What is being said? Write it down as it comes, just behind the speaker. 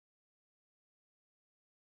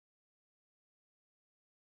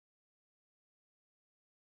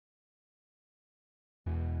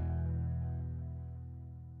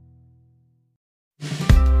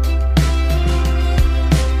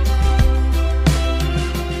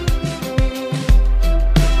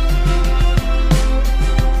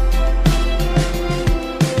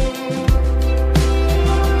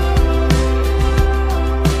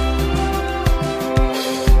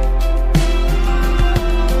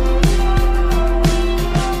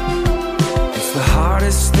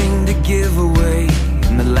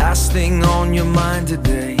thing on your mind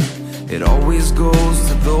today, it always goes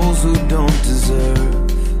to those who don't deserve.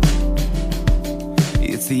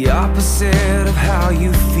 It's the opposite of how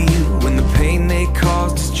you feel when the pain they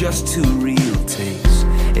caused is just too real. Takes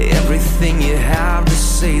everything you have to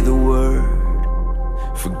say the word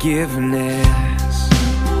forgiveness.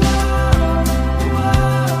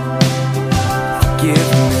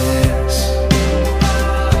 Forgiveness.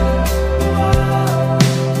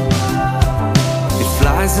 It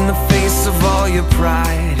flies in the face of all your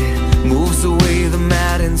pride. It moves away the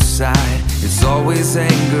mad inside. It's always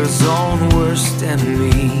anger's own worst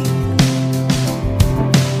enemy.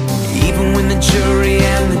 Even when the jury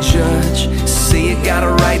and the judge say you got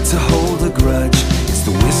a right to hold a grudge, it's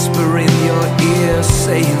the whisper in your ear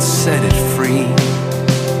saying set it free.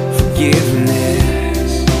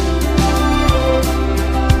 Forgiveness.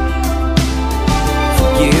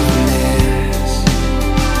 Forgiveness.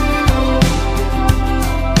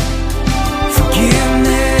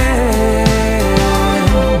 Forgiveness.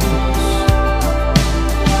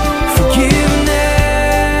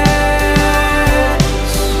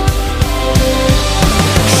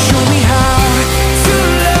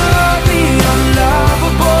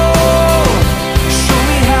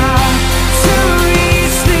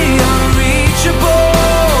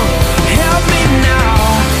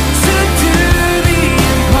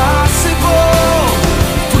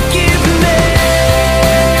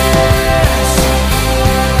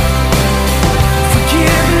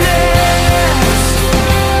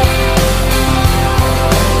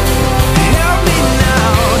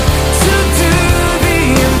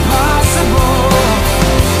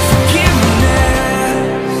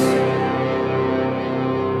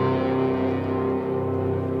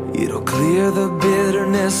 It'll clear the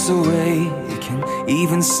bitterness away. It can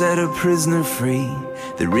even set a prisoner free.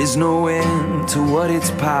 There is no end to what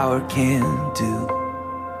its power can do.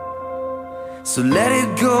 So let it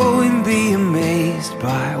go and be amazed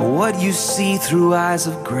by what you see through eyes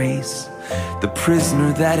of grace. The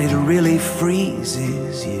prisoner that it really frees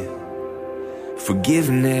is you.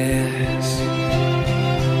 Forgiveness.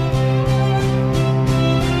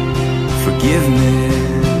 Forgiveness.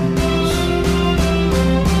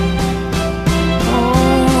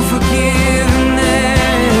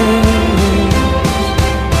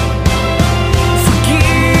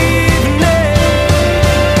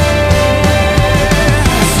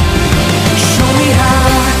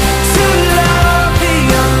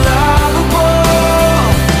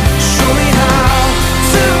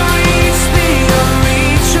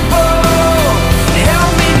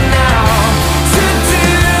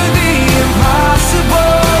 Impossible.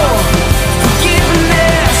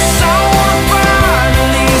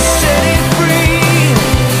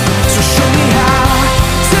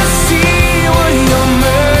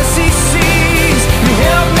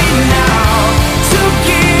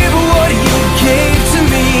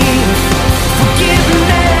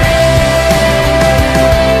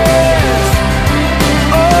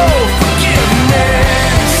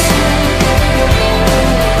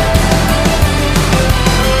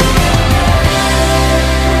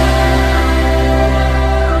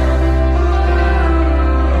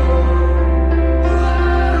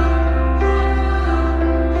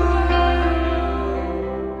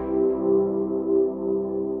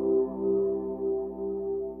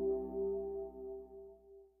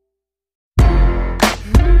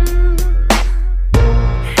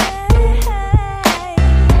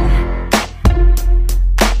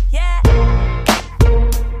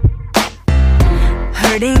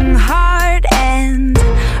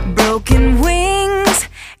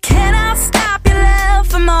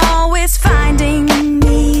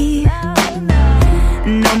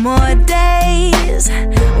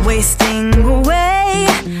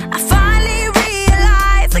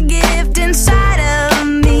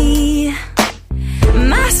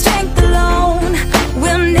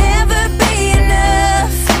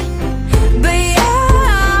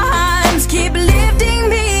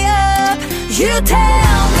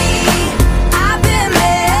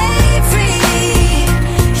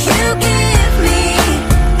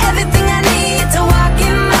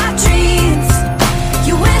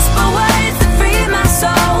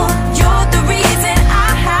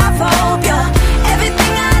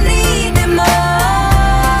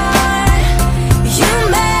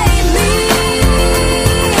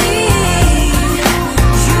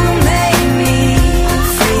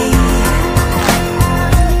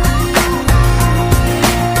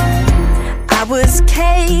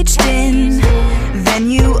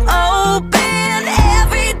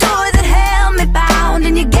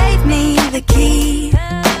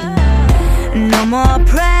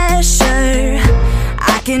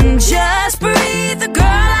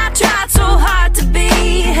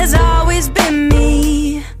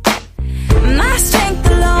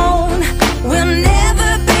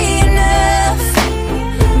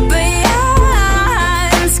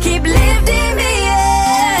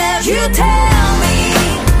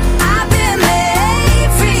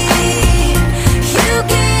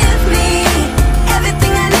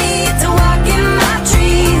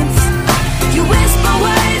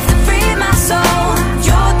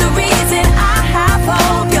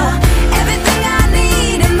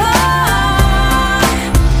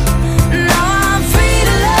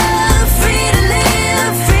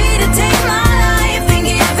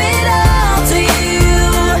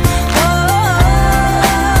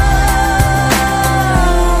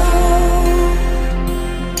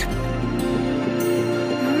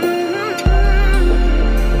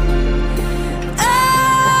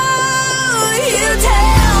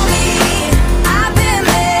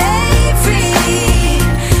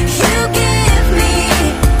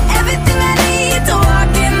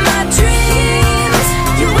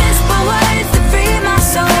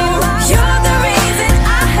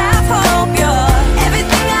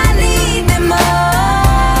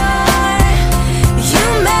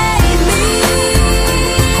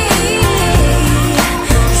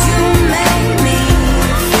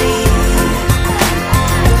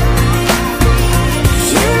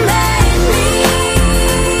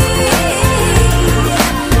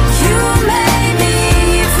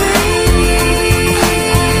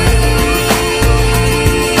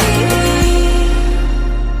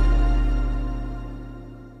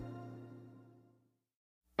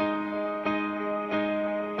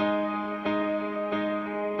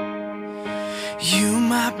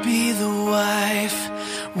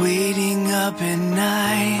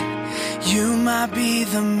 night, you might be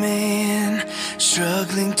the man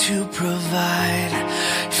struggling to provide,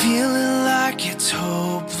 feeling like it's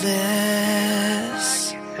hopeless.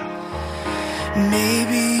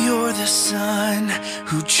 Maybe you're the son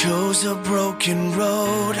who chose a broken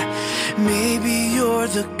road. Maybe you're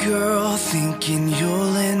the girl thinking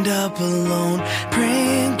you'll end up alone,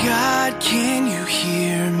 praying, God, can you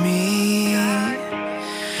hear me?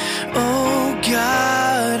 Oh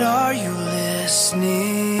God, are you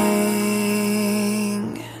listening?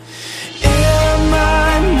 Am I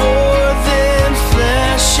more than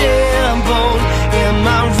flesh and bone? Am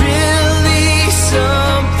I really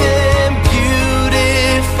something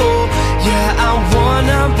beautiful? Yeah, I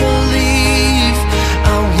wanna believe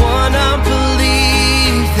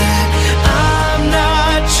that I'm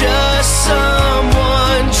not just some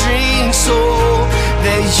wandering soul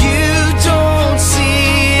that you don't see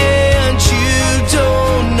and you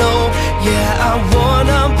don't know. Yeah, I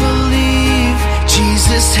wanna believe.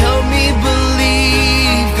 Jesus, help me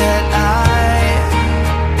believe that I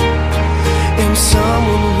am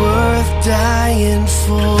someone worth dying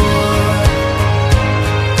for.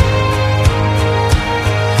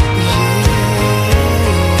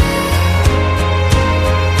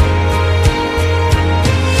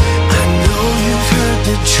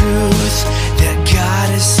 Truth that God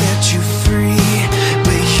has set you free,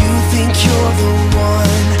 but you think you're the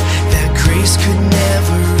one that grace could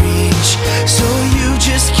never reach, so you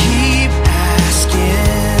just keep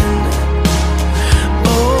asking,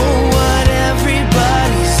 oh, what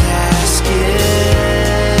everybody's asking.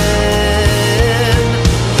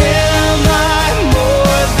 Am I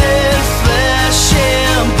more than flesh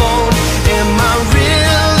and bone? Am I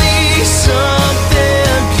really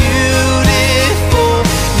something beautiful?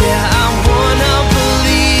 Yeah, I wanna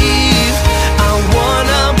believe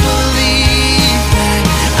that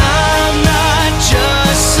I'm not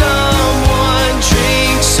just some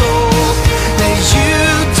wandering soul that you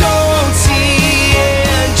don't see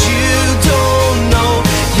and you don't know.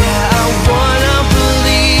 Yeah, I wanna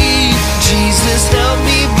believe. Jesus, help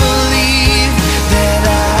me believe that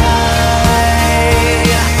I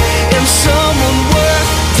am someone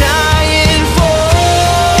worth dying for.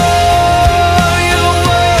 You're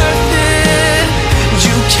worth it.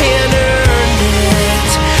 You can't earn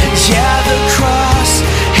it. Yeah, the cross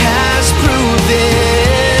has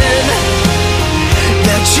proven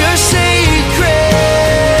that you're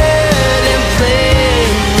sacred and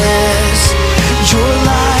blameless. Your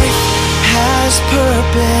life has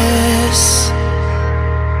purpose.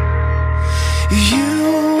 You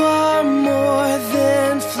are more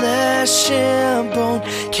than flesh and bone.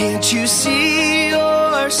 Can't you see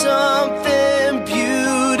you're something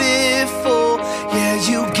beautiful? Yeah,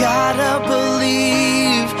 you gotta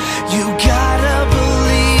believe. You gotta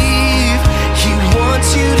believe. He wants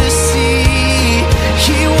you to see.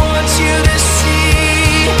 He wants you to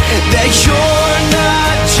see that you're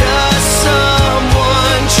not just some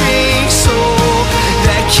wandering soul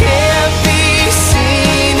that can't be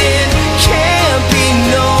seen and can't be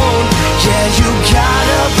known. Yeah, you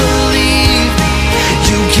gotta believe.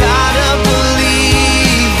 You gotta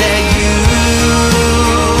believe that you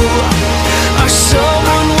are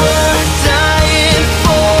someone worth dying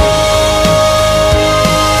for.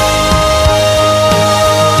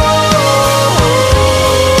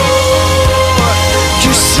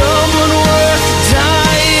 You're someone worth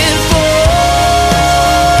dying for.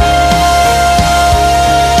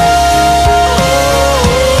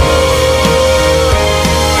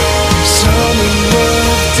 Someone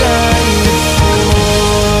worth dying for.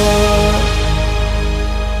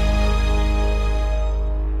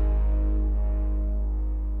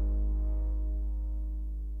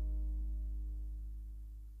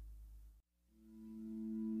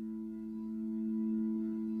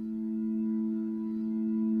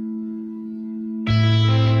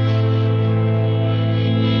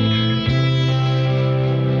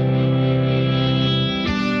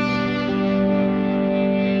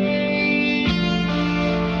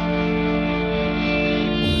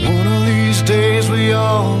 One of these days we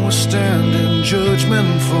all will stand in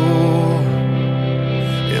judgment for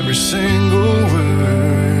every single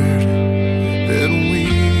word that we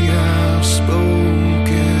have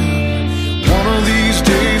spoken. One of these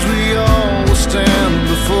days we all will stand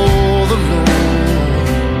before the Lord,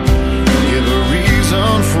 give a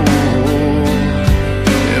reason for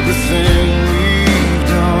everything we've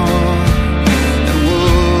done. And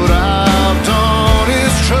what I've done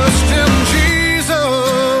is trust in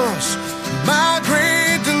Jesus, my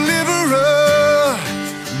great deliverer,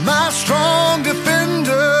 my strong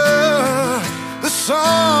defender, the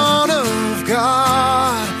Son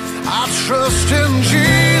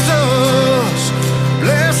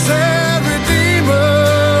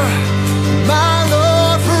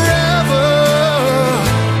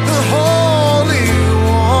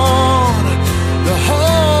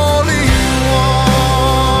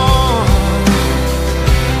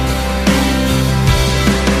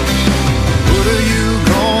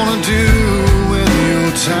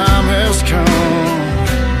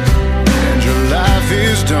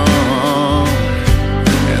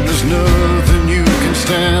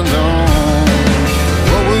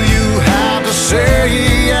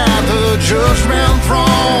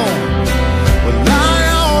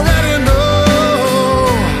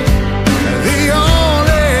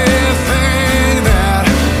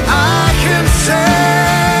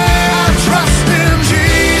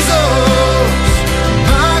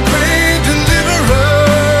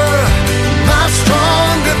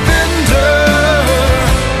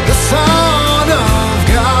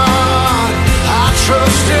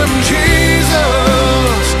trust in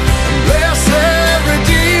Jesus, blessed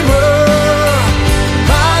Redeemer,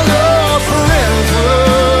 my Lord forever,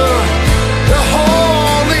 the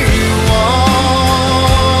Holy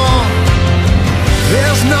One.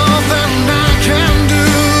 There's nothing I can do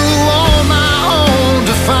on my own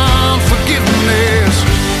to find forgiveness.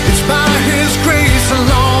 It's by His grace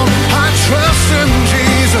alone. I trust in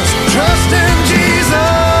Jesus, trust in Jesus.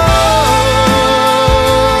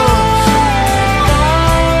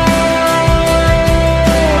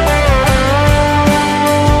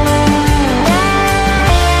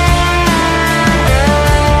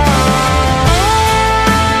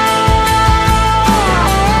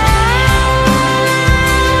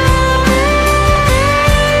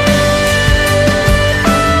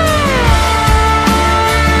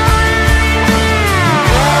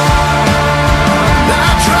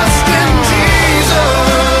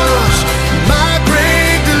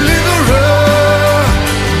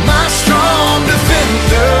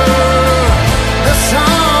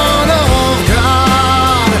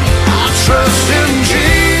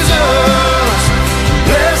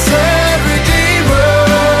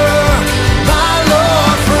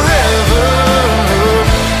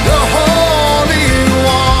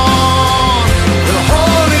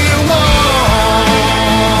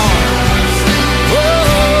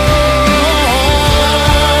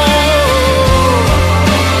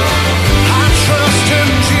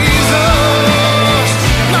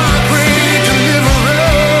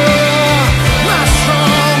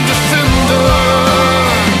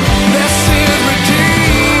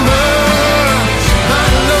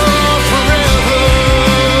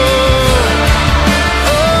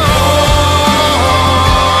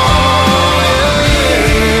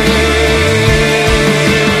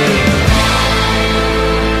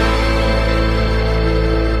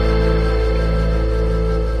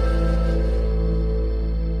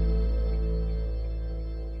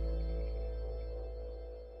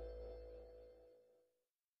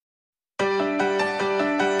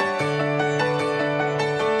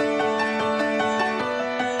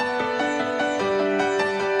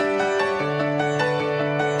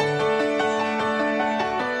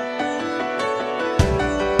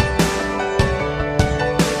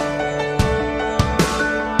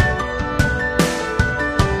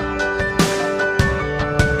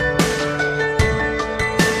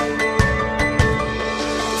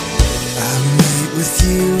 With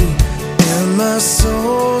you, and my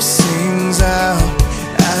soul sings out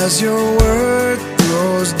as your word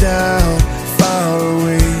throws down far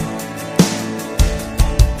away.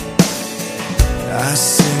 I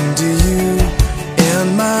sing to you, and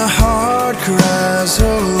my heart cries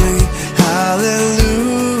holy,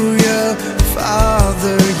 hallelujah,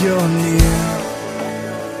 Father, you're near.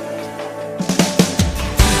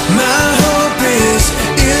 My hope is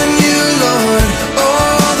in you, Lord,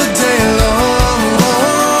 all the day long.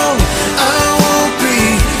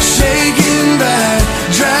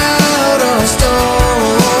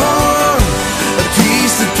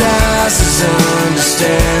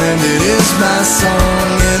 Understand it is my song,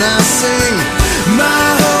 and I sing. My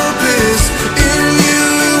hope is in you,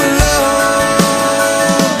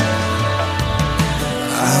 Lord.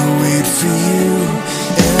 I wait for you,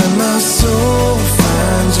 and my soul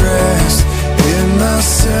finds rest. In my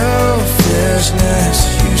selfishness,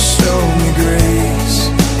 you show me grace.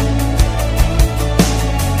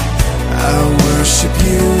 I worship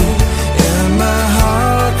you, and my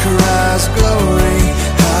heart cries glory.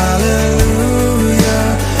 Hallelujah,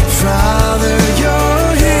 Father, you're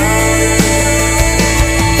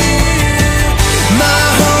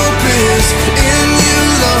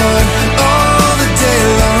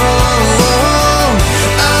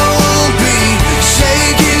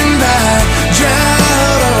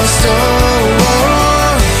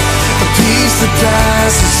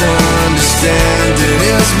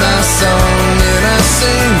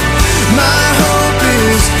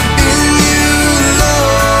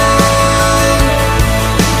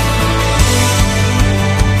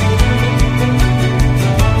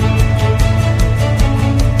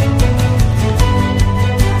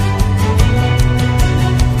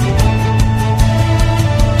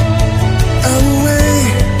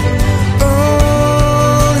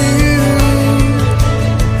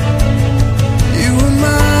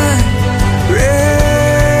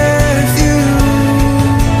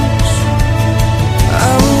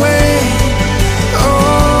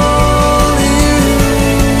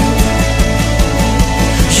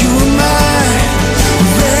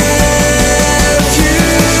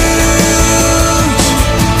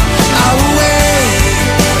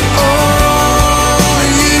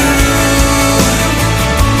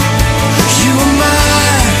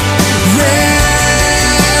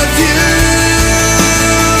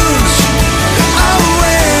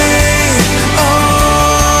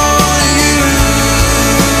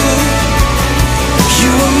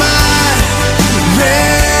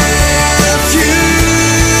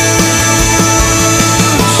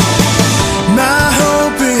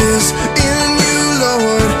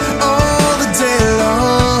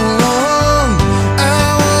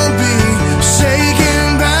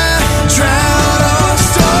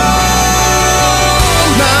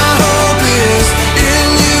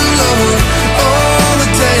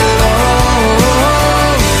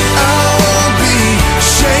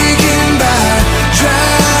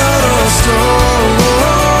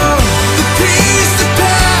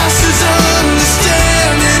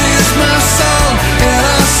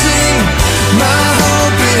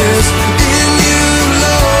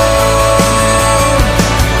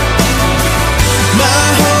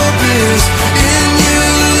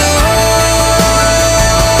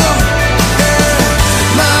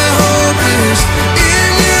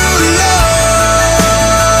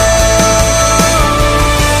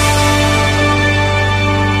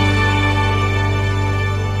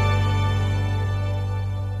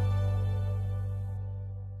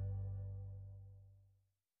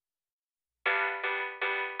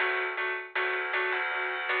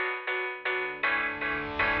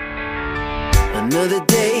Another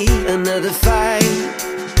day, another fight.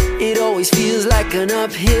 It always feels like an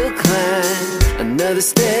uphill climb. Another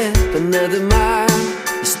step, another mile.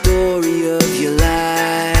 The story of your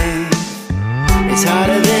life. It's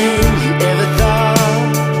harder than you ever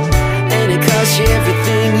thought, and it costs you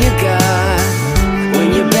everything you got.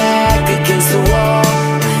 When you're back against the wall,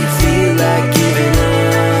 and you feel like giving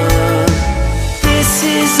up. This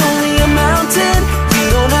is only a mountain. You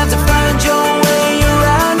don't have to find your way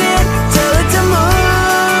around it. Tell it to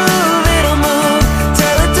move, it'll move.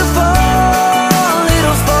 Tell it to fall,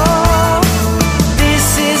 it'll fall. This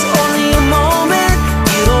is only a moment.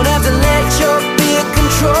 You don't have to let your fear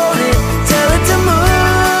control it. Tell it to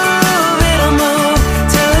move, it'll move.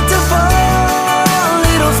 Tell it to fall,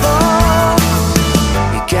 it'll fall.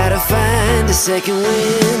 You gotta find a second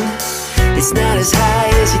wind. It's not as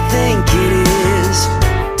high as you think it is.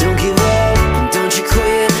 Don't give up, don't you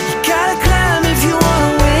quit. You gotta climb if you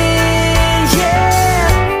wanna win, yeah.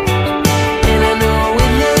 And I know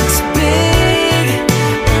it looks big,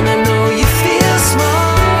 and I know you feel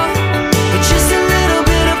small, but just a little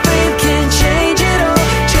bit of faith can change it all,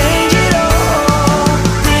 change it all.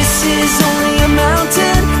 This is only a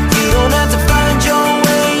mountain. You don't have to find your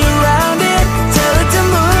way around it. Tell it to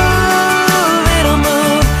move, it'll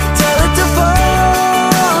move. Tell it to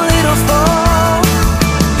fall, it'll fall.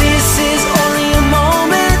 This is only a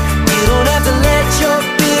moment. You don't have to let your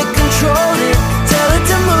fear control it. Tell it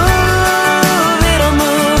to move, it'll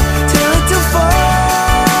move. Tell it to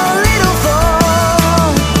fall, it'll fall.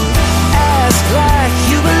 Ask like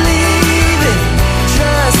you believe it.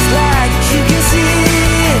 Trust like you can see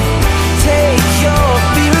it. Take your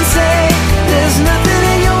fear and say there's nothing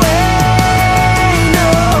in your way, no.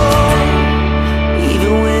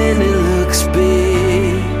 Even when it looks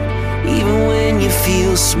big, even when you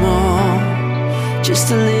feel small, just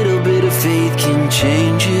a little bit of faith can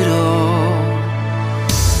change it all.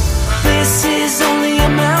 This is only a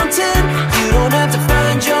mountain. You don't have to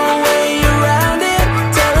find your way around it.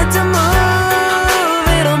 Tell it to move,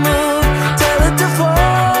 it'll move. Tell it to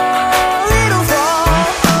fall, it'll fall.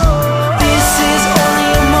 This is only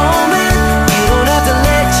a moment. You don't have to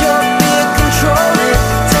let your fear control it.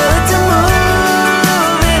 Tell it to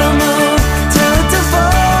move, it'll move. Tell it to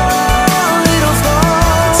fall, it'll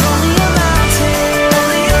fall. It's only a mountain,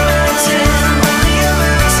 only a mountain, only a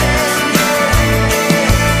mountain.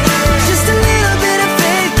 Just a little bit of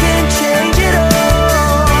faith can change it all.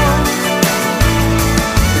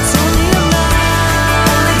 It's only a mountain,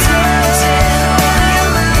 only a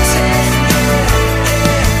mountain.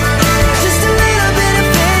 Just a little bit of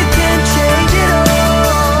faith can change it all.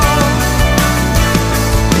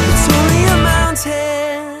 It's only a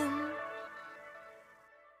mountain.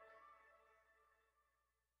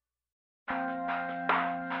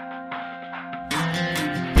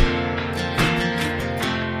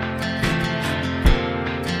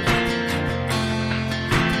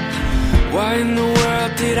 Why in the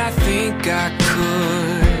world did I think I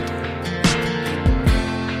could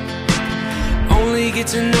only get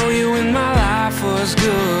to know you when my life was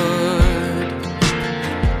good?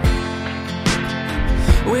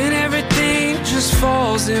 When everything just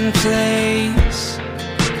falls in place,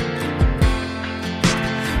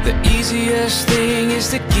 the easiest thing is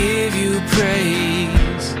to give you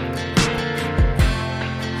praise.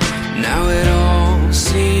 Now it all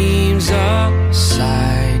seems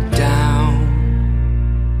upside down,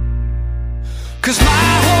 'cause my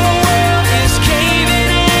whole world is caving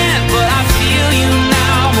in, but I feel you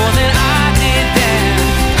now more than I did then.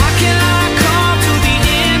 How can I come to the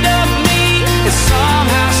end of me and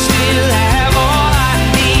somehow still have all I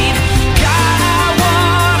need? God, I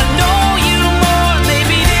wanna know you more.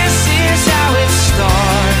 Maybe this is how it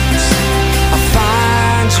starts. I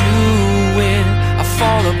find you when I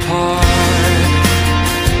fall apart.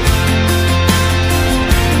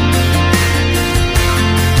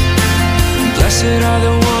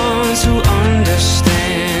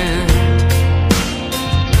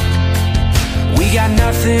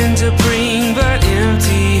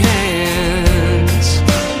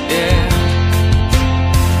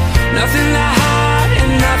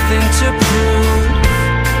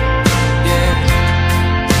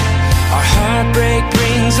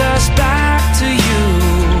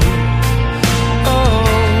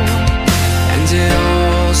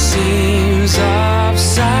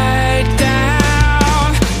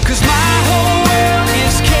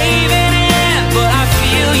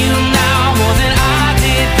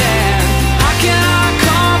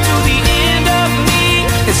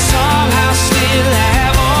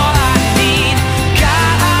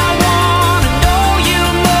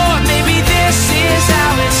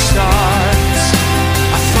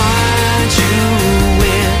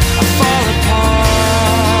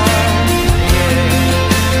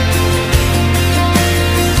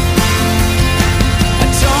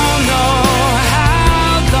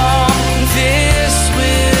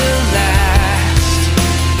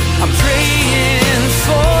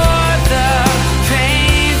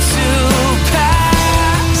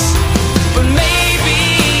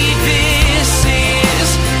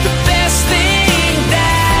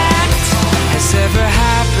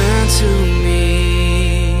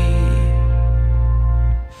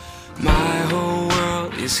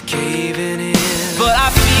 is caving in. But I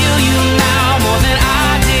feel you now more than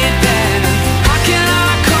I did then. How can I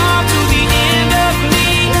come to the end of me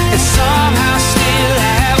and somehow still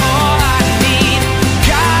have all I need?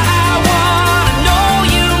 God, I wanna know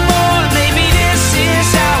you more. Maybe this is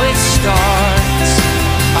how it starts.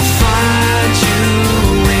 I find you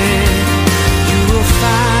when you will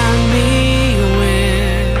find me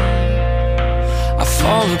when I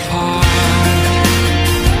fall apart.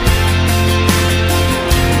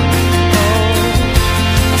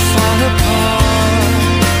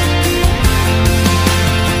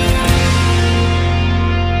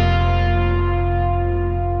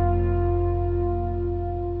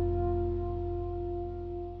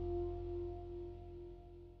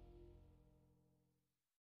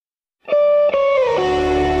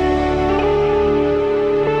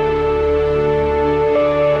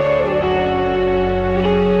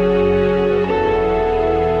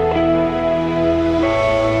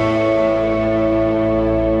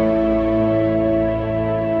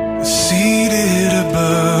 Seated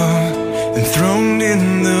above, enthroned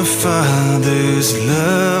in the Father's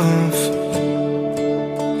love,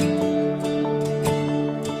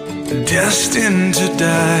 destined to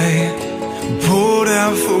die, poured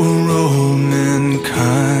out for all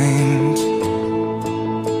mankind.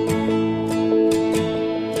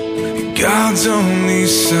 God's only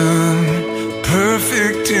Son,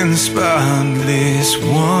 perfect and spotless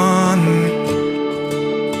one.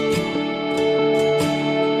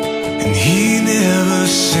 And he never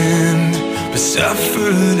sinned, but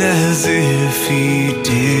suffered as if he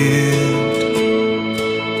did.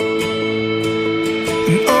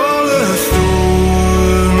 And all authority,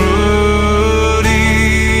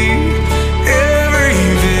 every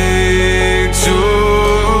victory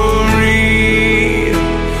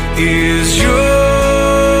is yours.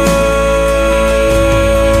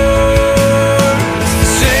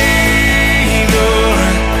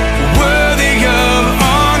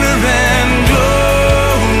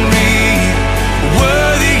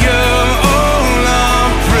 Worthy of all our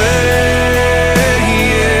praise.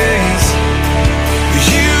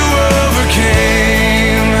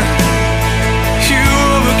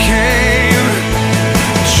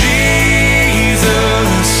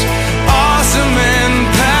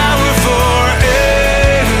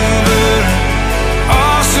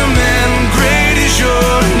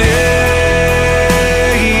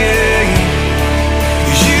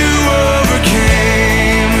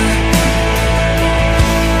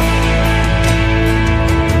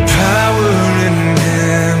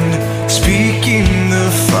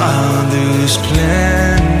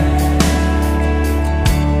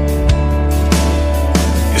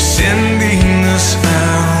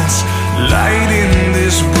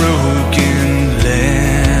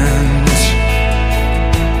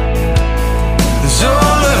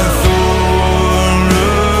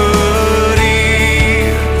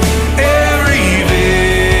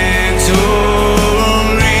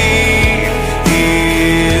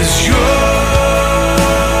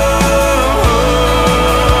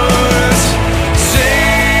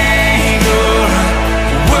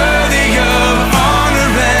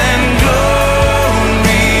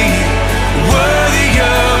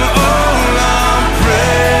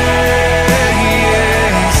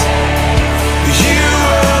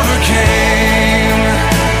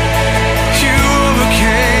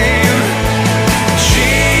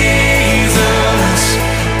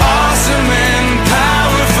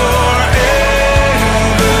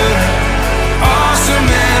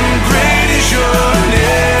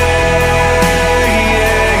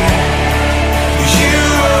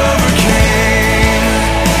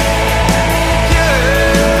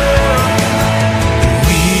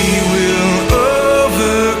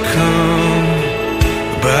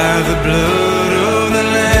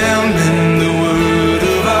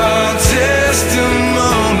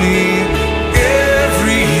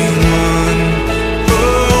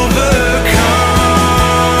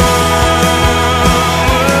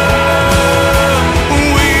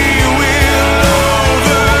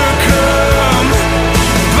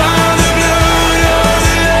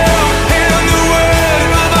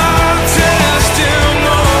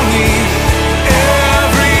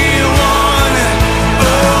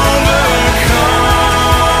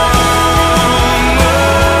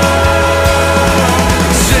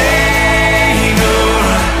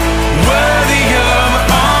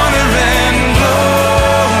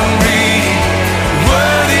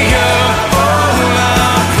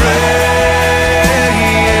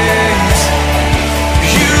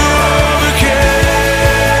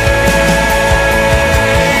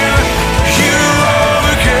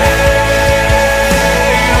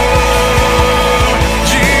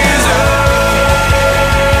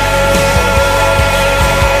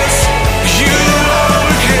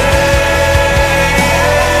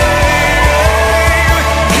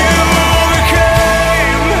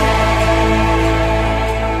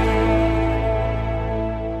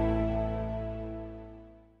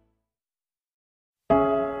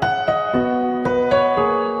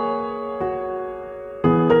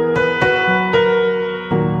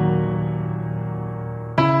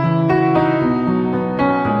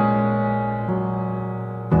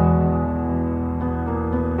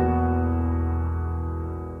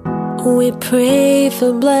 We pray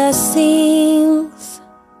for blessings,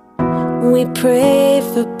 we pray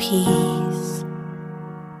for peace,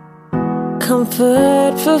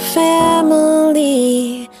 comfort for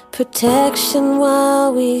family, protection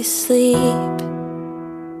while we sleep.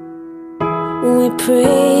 We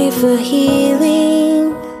pray for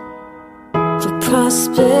healing, for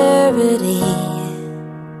prosperity.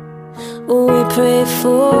 We pray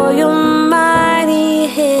for your mighty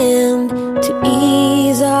hand to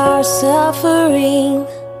ease our suffering.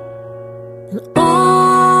 And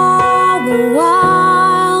all the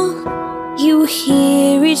while, you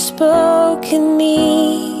hear each spoken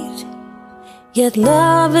need. Yet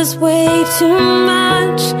love is way too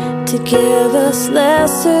much to give us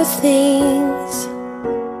lesser things.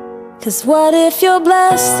 'Cause what if your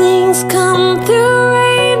blessings come through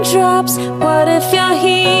raindrops? What if your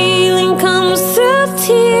healing comes through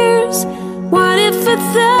tears? What if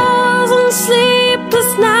 1,000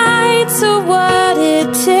 sleepless nights are what it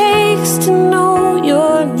takes to know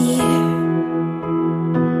you're near?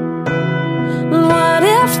 What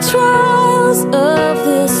if trials of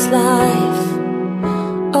this life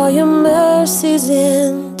are your mercies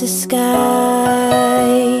in disguise?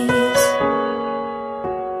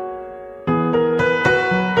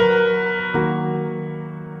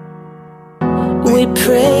 We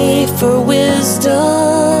pray for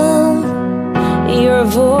wisdom, your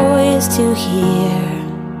voice to hear.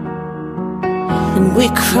 And we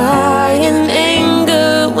cry in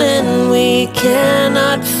anger when we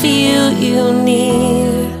cannot feel you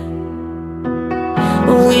near.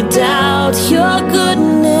 We doubt your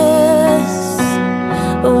goodness,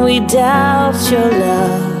 we doubt your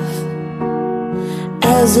love,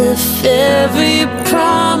 as if every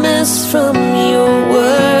promise from your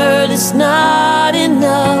word is not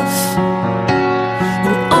enough.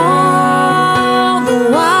 And all the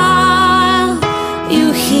while, you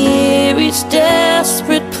hear each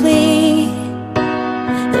desperate plea,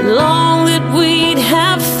 and long that we'd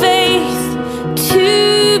have faith to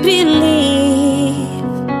believe.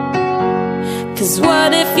 'Cause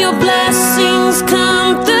what if your blessings come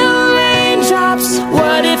through raindrops?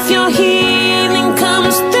 What if your healing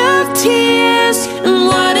comes through tears? And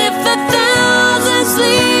what if 1,000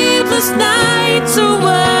 sleepless nights are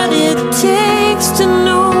what it takes to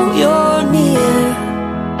know you're near?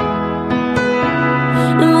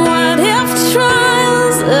 And what if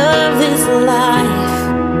trials of this life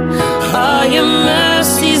are your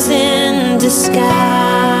mercies in disguise?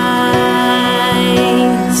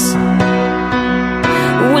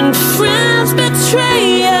 When friends betray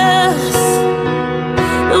us,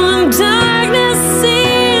 when darkness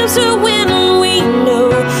seems to win, we know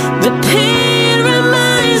the pain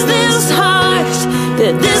reminds this heart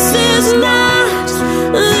that this is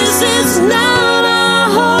not our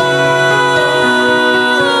home.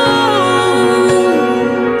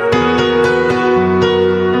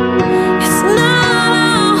 It's not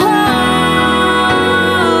our home.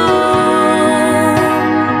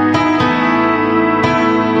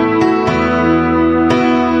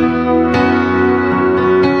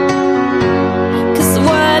 'Cause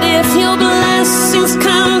what if your blessings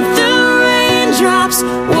come through raindrops?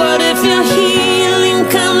 What if your healing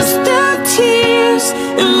comes through tears?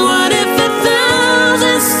 And what if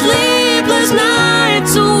 1,000 sleepless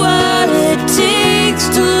nights are what it takes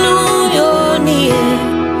to know you're near?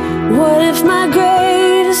 What if my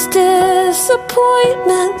greatest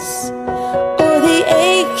disappointments, or the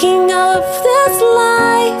aching of this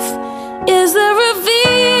life, is the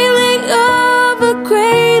revealing of a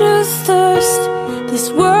greater thirst this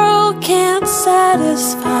world can't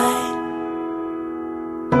satisfy?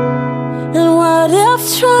 And what if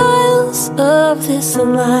trials of this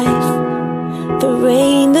life, the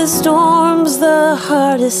rain, the storms, the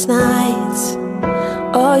hardest nights,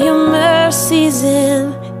 are your mercies in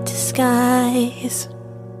disguise?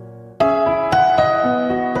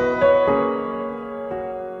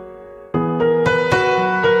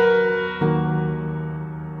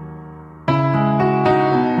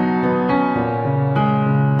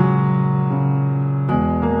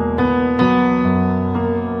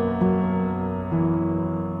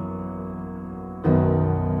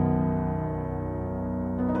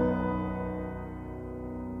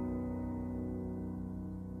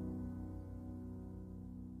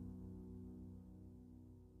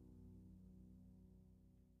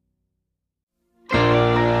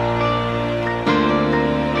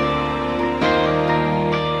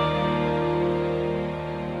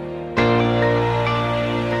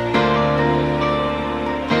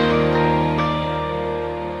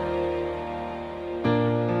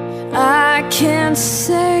 I can't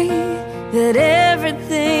say that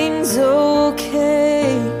everything's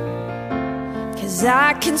okay, 'cause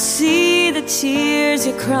I can see the tears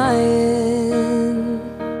you're crying.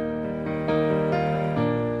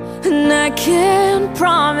 And I can't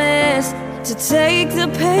promise to take the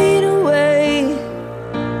pain away,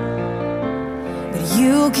 but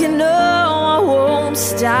you can know I won't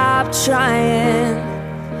stop trying.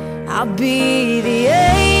 I'll be the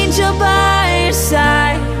angel by your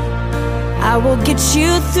side. I will get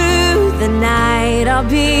you through the night. I'll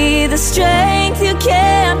be the strength you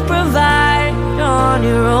can't provide on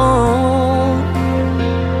your own.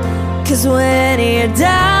 'Cause when you're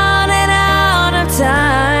down and out of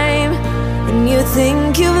time, and you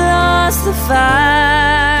think you've lost the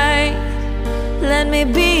fight, let me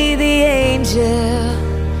be the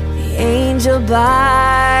angel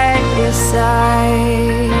by your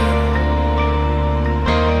side.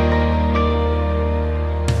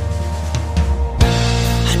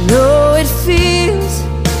 I know it feels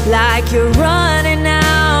like you're running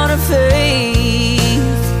out of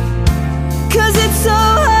faith, 'cause it's so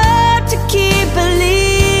hard to keep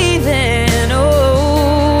believing.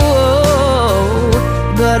 Oh,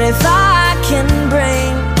 but if I can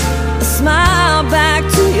bring a smile back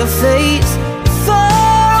to your face for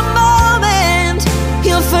a moment,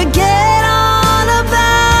 you'll forget all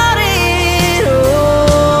about it.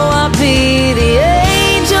 Oh, I'll be the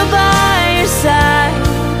angel by your side.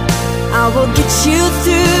 I will get you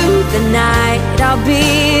through the night. I'll be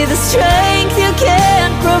the strength you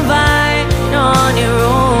can't provide on your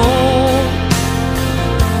own.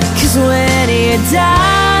 'Cause when you're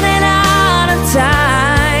down and out of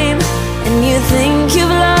time, and you think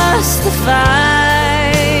you've lost the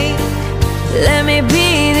fight, let me be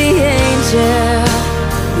the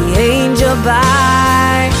angel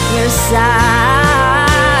by your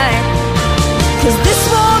side. 'Cause this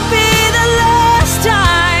won't be the last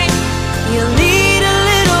time you'll need a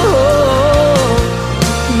little hope,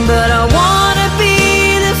 but I wanna be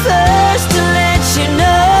the first to let you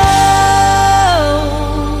know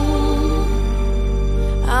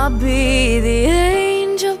I'll be the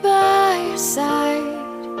angel by your side.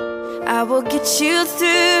 I will get you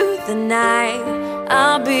through the night.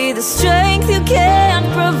 I'll be the strength you can't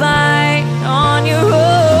provide on your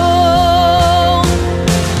own.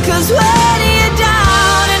 'Cause when you're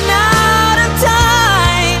down and out of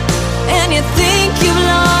time, and you think you've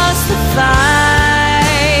lost the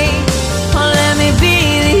fight, oh, let me be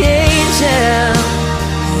the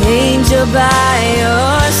angel by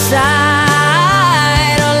your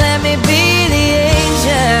side. Oh, let me be the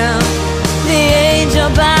angel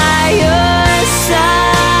by your side.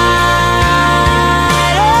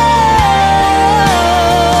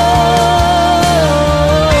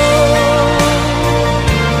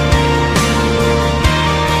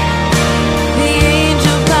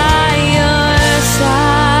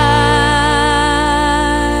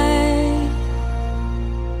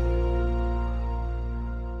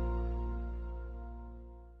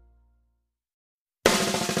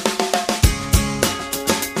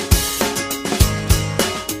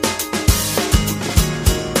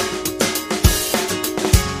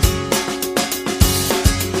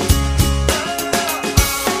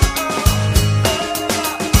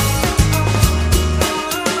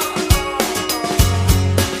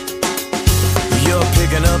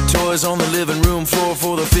 On the living room floor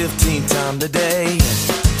for the 15th time today,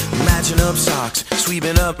 matching up socks,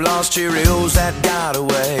 sweeping up lost Cheerios that got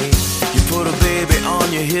away. You put a baby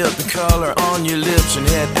on your hip and color on your lips and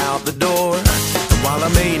head out the door. And while I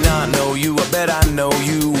may not know you, I bet I know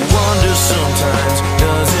you wonder sometimes,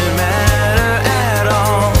 does it matter at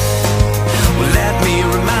all? Well, let me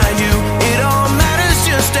remind you, it all matters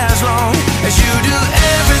just as long as you do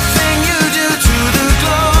everything you do to the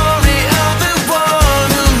glory of the one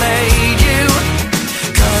who made you.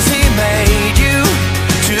 'Cause he made you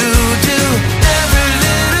to do every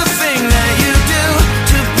little thing that you do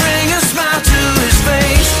to bring a smile to his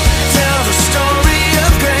face. Tell the story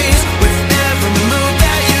of grace with every move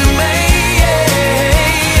that you make,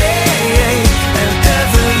 and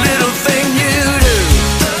every little thing you do.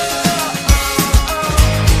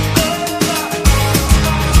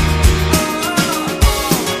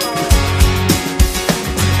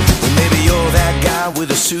 Well, maybe you're that guy with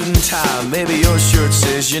a suit and tie. Maybe your shirt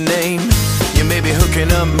says your name. You may be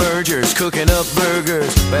hooking up mergers, cooking up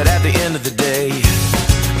burgers, but at the end of the day,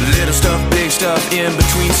 little stuff, big stuff, in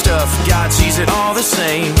between stuff, God sees it all the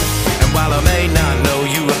same. And while I may not know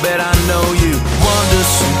you, I bet I know you wonder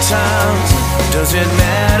sometimes, does it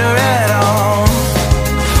matter at all?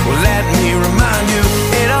 Well, let me remind you,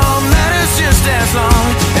 it all matters just as long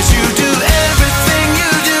as you do everything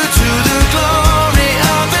you do to the glory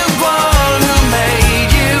of the one who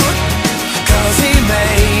made you. 'Cause he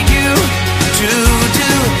made you to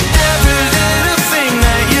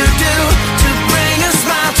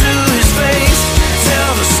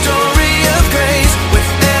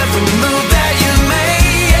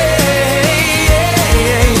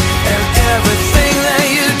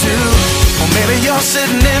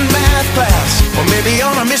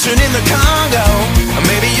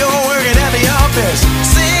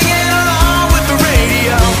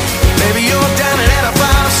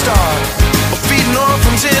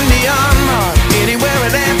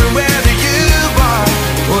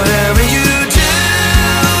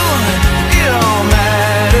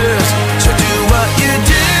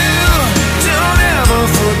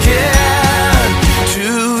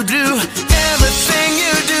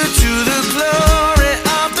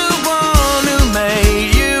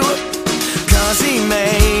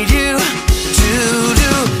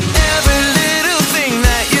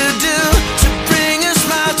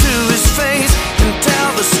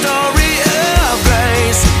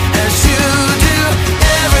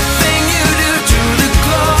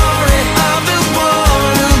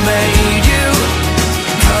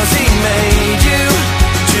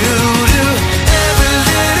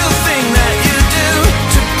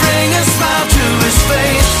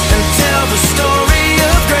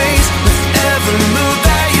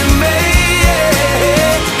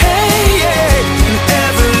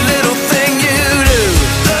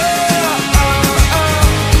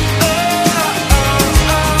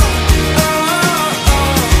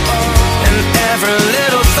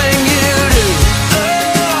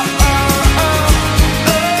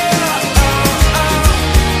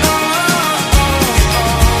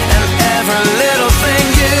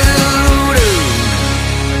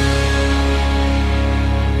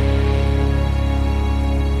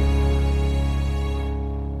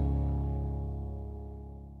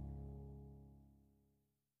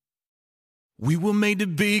We were made to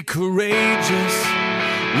be courageous.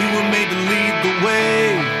 We were made to lead the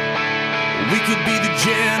way. We could be the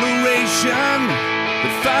generation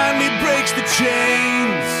that finally breaks the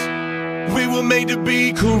chains. We were made to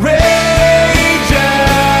be courageous.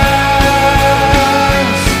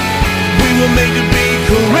 We were made to be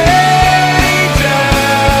courageous.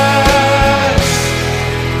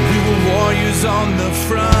 We were warriors on the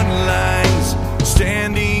front lines,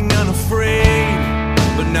 standing unafraid.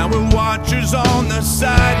 But now we're watchers on the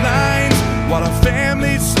sidelines while our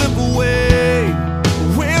families slip away.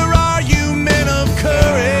 Where are you, men of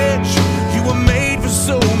courage? You were made for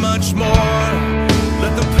so much more.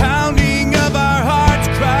 Let the pounding of our hearts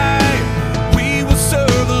cry, we will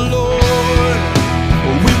serve the Lord.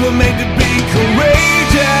 We were made to be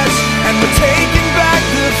courageous, and we're taking back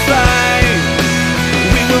the fight.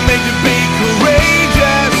 We were made to be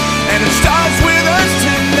courageous, and it starts with us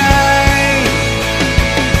tonight.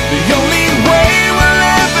 The only way we'll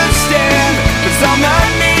ever stand is on our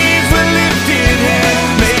knees with lifted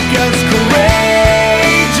hands. Make us courageous.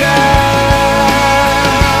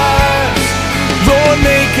 Lord,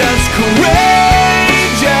 make us courageous.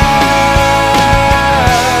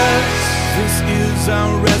 This is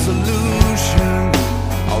our resolution,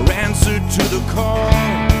 our answer to the call.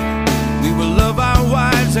 We will love our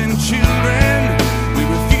wives and children. We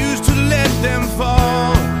refuse to let them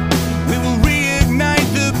fall. We will reignite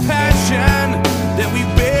the passion that we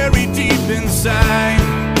bury deep inside.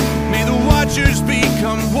 May the watchers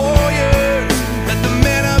become warriors. Let the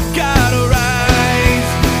men of God arise.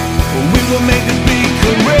 We were made to be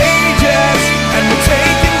courageous, and we're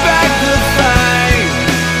taking back the fight.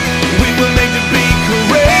 We were made to be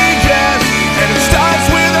courageous, and it starts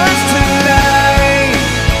with us tonight.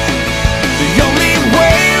 The only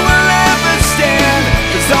way we'll ever stand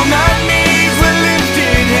is on our knees with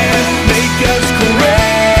lifted hands. Make us courageous.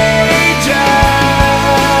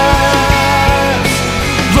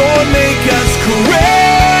 Lord, make us courageous.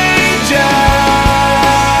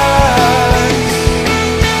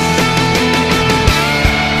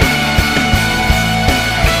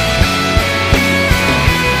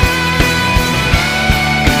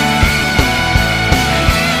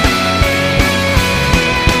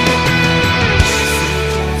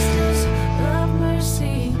 Love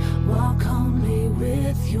mercy, walk humbly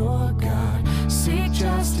with your God. Seek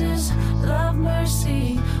justice, love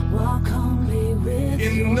mercy, walk humbly with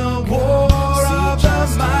In your the God. war of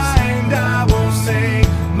the mind, I will make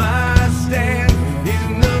my stand.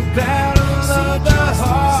 In the battle of the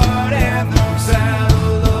heart and the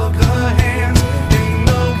battle of the hands. In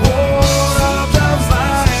the war of the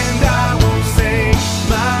mind, I will make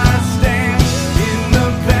my stand. In the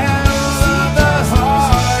battle of the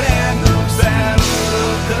heart and the battle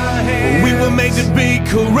of the hands. We were made to be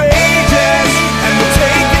courageous, and we're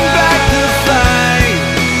taking back the fight.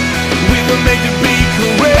 We were made to be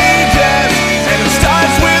courageous, and it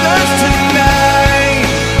starts with us tonight.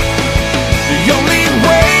 The only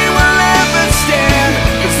way we'll ever stand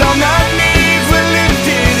is on our knees with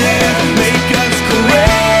lifted hands. Make us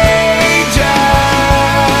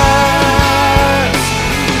courageous.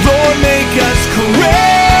 Lord, make us courageous.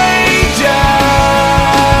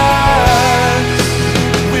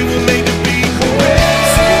 We were made to be courageous.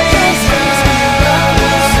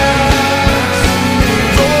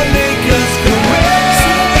 Lord, make us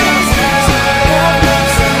courageous.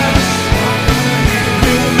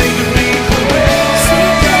 We were made to be courageous.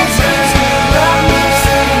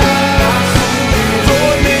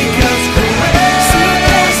 Lord, make us courageous.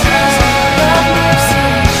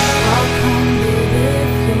 Walk humbly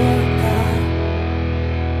with your God.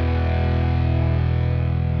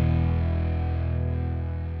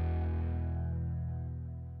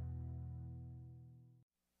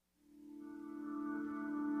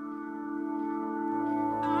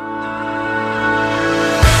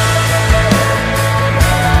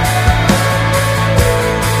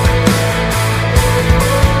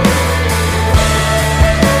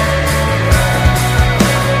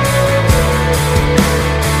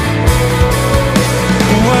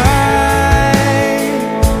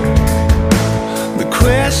 The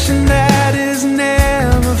question that is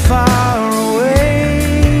never far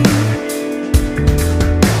away,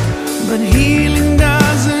 but healing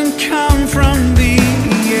doesn't come from the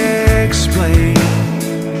explained.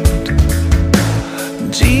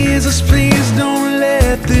 Jesus, please don't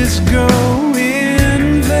let this go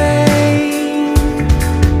in vain.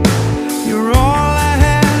 You're all I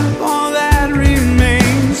have, all that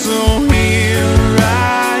remains. So here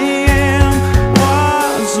I am,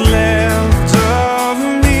 what's left of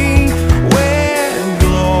me, where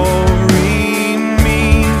glory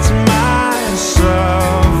meets my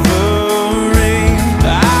suffering.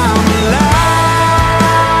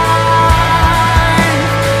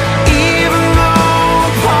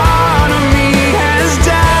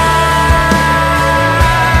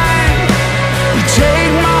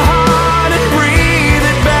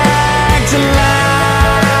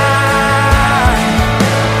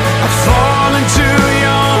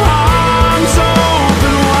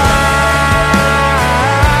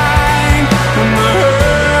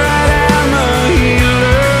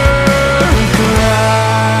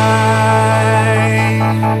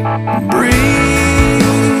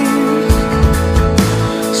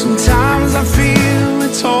 I feel,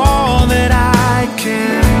 it's all that I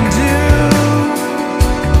can do.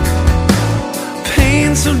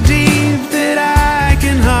 Pain so deep that I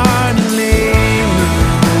can hardly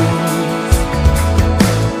move.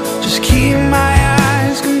 Just keep my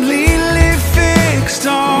eyes completely fixed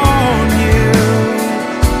on you.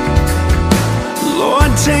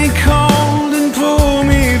 Lord, take hold and pull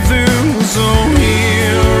me through. So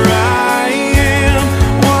here I am,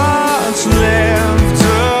 what's left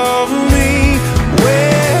of me,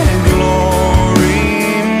 where glory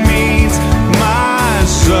meets my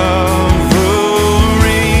suffering.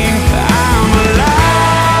 I'm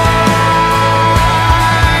alive,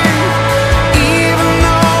 even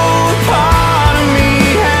though part of me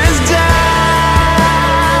has died.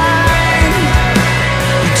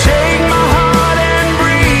 You take my heart and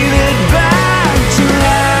breathe it back to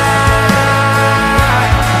life.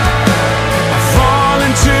 I fall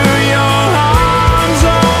into your arms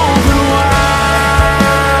open wide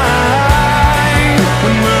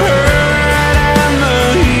when the hurt and the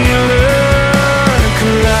healer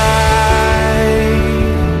collide.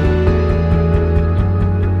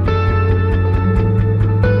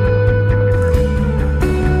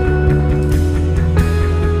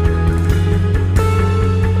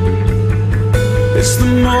 It's the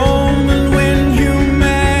moment when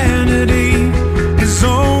humanity is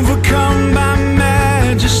overcome by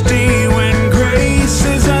majesty, when grace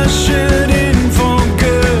is ushered in for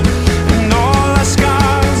good, and all our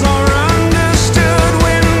scars are understood,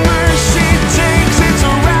 when mercy takes its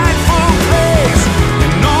rightful place,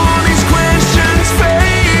 and all these questions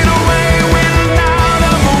fade away, when out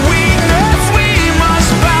of a weakness we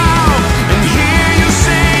must bow and hear you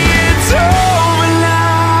say it's over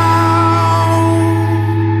now.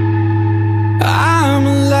 I'm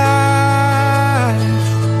alive,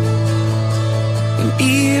 and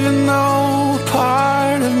even though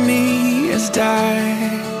part of me has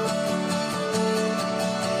died,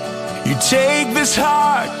 you take this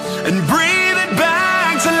heart and breathe it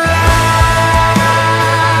back to life.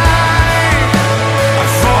 I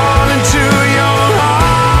fall into your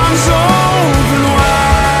arms open wide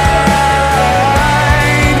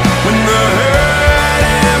when the hurt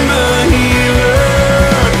and the healer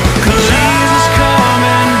collide. Jesus, come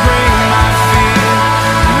and break my fear,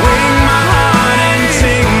 wake my heart and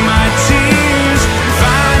take my tears,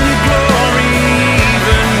 find your glory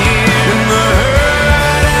even here when the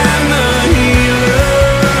hurt and the healer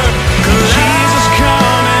collide. Jesus,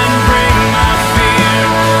 come and break my fear,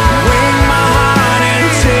 wake my heart and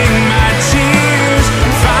take my tears,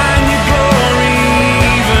 find your glory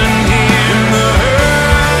even here when the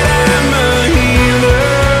hurt and the healer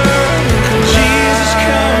collide. Jesus,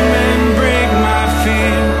 come and break my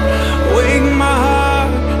fear, wake my heart,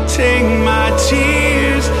 take my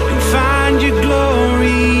tears, and find your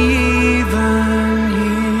glory even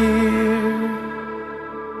here.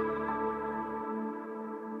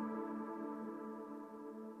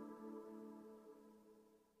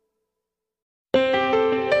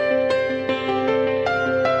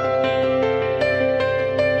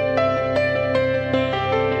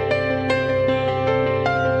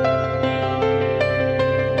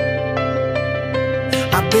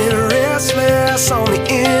 I've been restless on the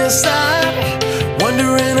inside,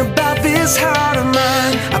 wondering about this heart of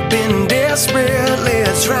mine. I've been desperately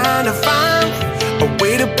trying to find a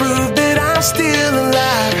way to prove that I'm still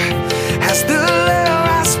alive. Has the love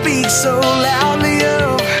I speak so loudly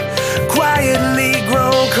of quietly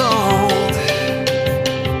grown cold?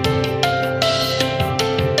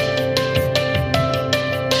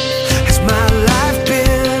 Has my life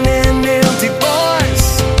been an empty voice?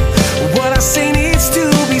 What I say needs to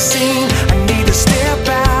be seen. I need to step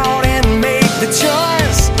out and make the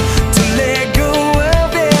choice to let go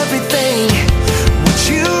of everything.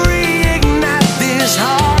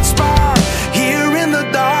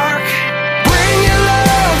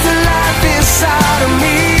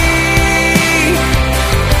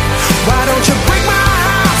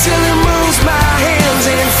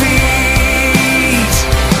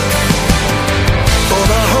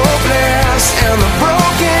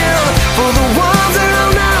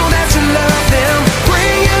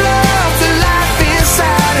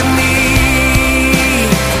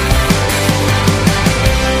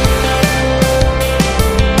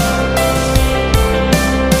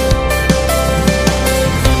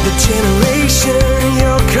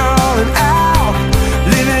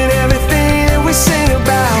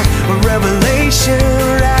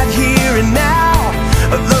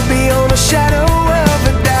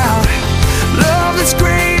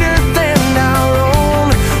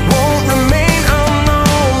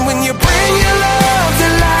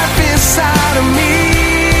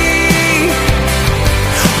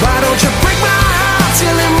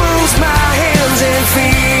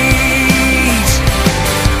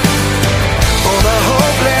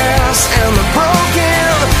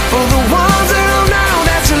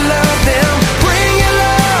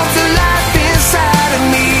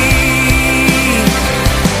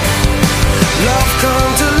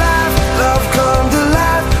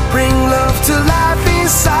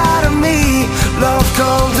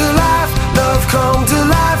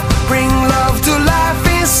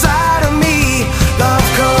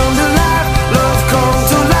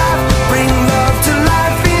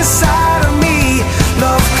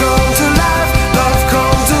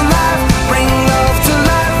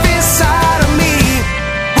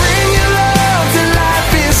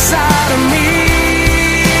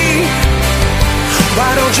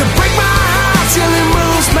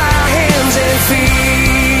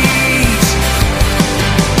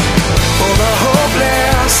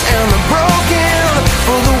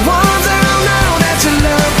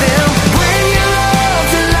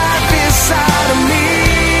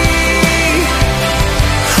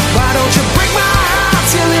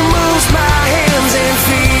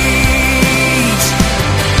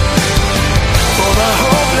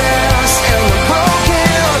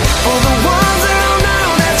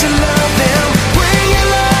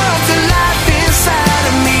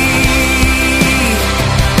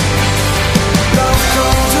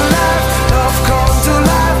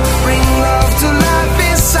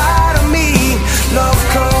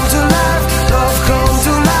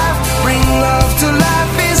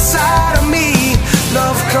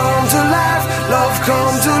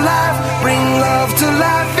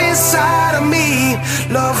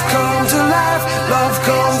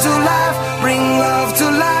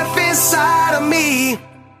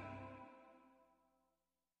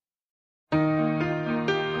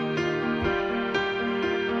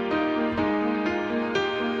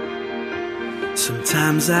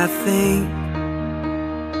 Sometimes I think,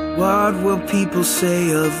 what will people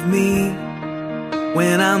say of me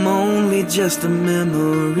when I'm only just a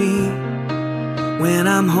memory? When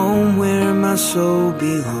I'm home where my soul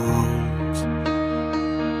belongs.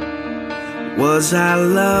 Was I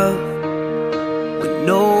loved when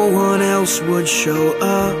no one else would show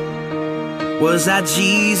up? Was I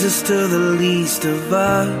Jesus to the least of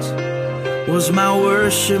us? Was my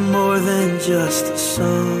worship more than just a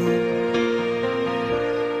song?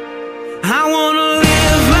 I wanna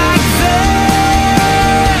live like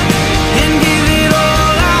that and give it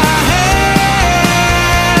all I have,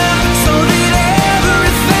 so that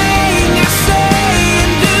everything I say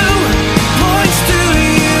and do points to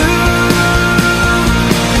you.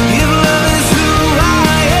 If love is who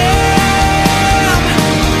I am,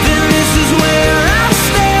 then this is where I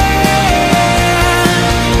stand,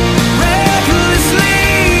 recklessly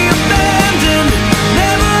abandoned,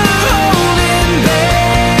 never holding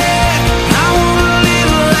back. I wanna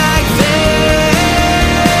live like that.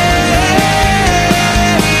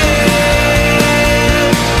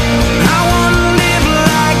 I wanna live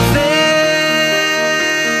like that.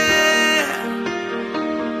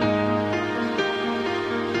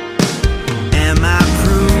 Am I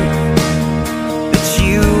proof that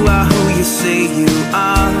you are who you say you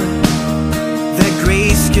are? That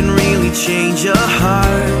grace can really change a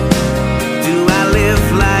heart? Do I live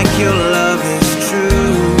like your love is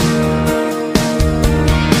true?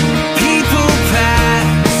 People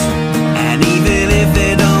pass, and even if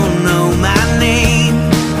they don't know my name,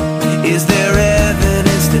 is there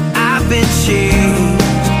evidence that I've been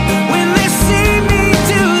changed? When they see me,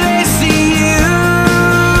 do they see you?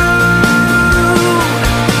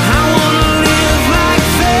 I wanna live like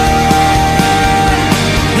that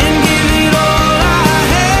and give it all I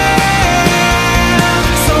have,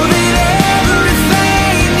 so that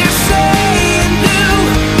everything I say and do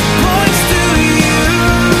points to you.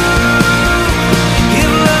 If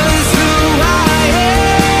love is who I am,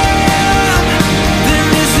 then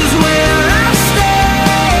this is where I stand,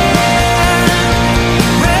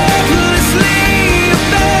 recklessly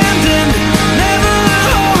abandoned, never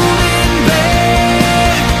holding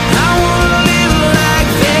back. I wanna live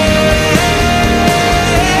like that.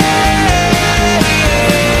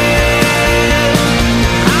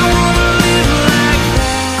 I wanna live like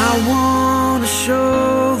that. I wanna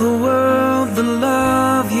show the world the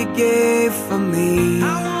love you gave for me. I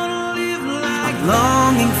wanna live like I'm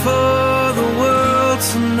longing for the world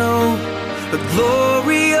to know the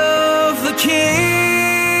glory of the King.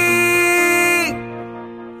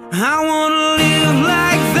 I wanna live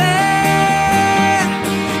like that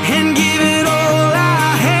and give it all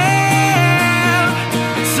I have,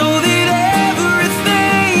 so that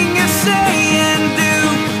everything I say and do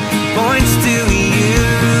points to you.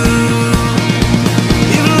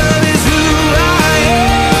 If love is who I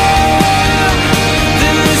am,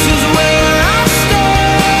 then this is where I stand,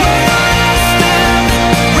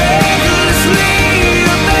 recklessly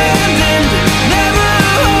abandoned, never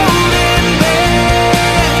holding back.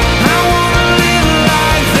 I wanna live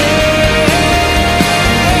like that.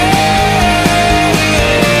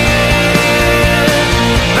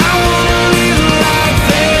 I wanna live like that. I wanna live like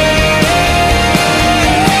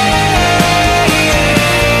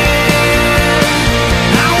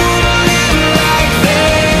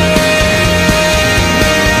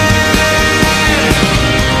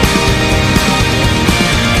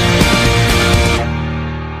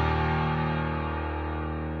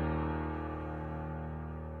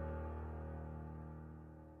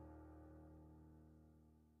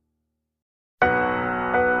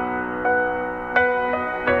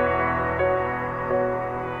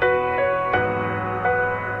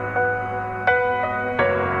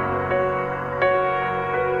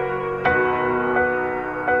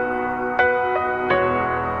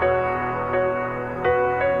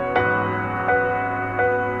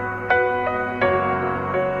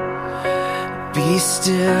Be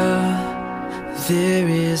still, there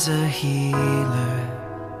is a healer.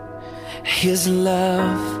 His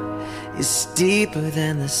love is deeper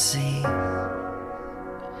than the sea.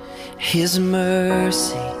 His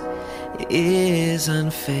mercy is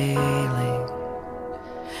unfailing.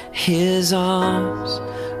 His arms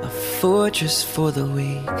a fortress for the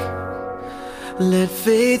weak. Let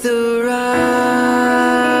faith arise.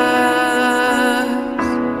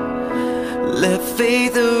 Let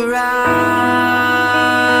faith arise.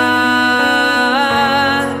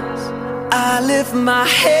 I lift my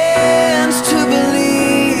hands to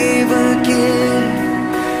believe again.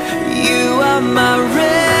 You are my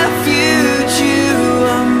refuge, you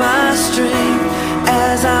are my strength.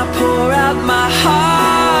 As I pour out my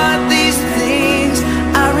heart, these things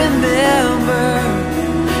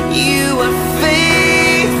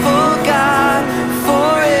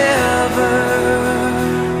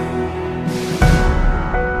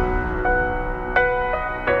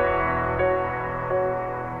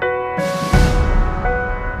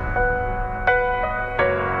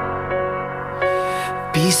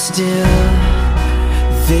still,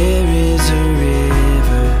 there is a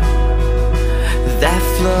river that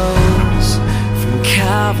flows from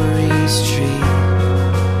Calvary's tree,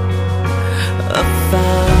 a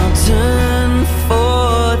fountain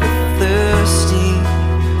for the thirsty,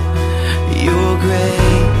 your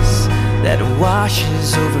grace that washes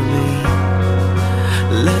over me.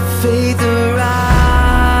 Let faith arise,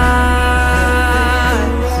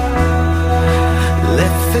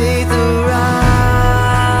 let faith arise.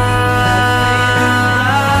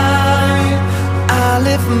 I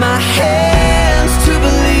lift my hands to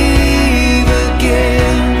believe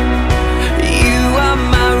again. You are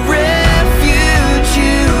my refuge,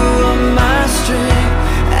 you are my strength.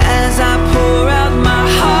 As I pour out my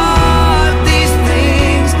heart, these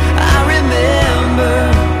things I remember.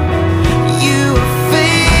 You are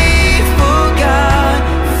faithful, God,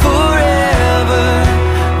 forever.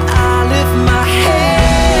 I lift my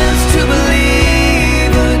hands to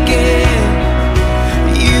believe again.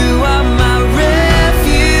 You are my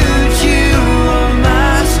refuge, you are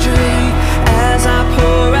my strength. As I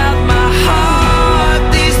pour out my heart,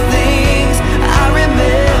 these things I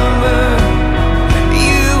remember.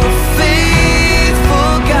 You are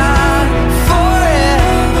faithful, God,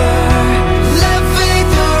 forever. Let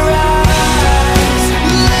faith arise,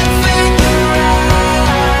 let faith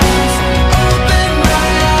arise. Open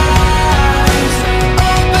my eyes,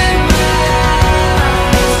 open my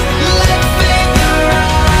eyes. Let faith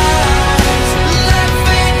arise, let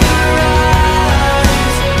faith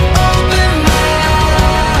arise. Open my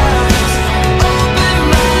eyes, open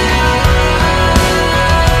my eyes.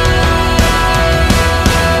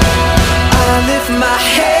 I lift my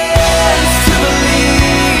hands to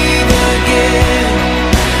believe again.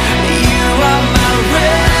 You are my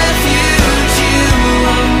refuge, you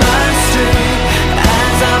are my strength.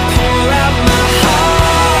 As I pour out my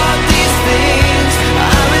heart, these things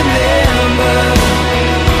I remember.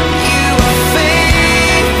 You are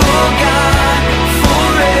faithful, God,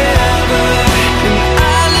 forever. And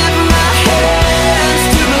I lift my hands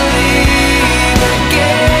to believe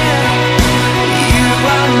again. You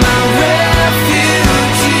are my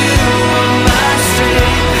refuge, you are my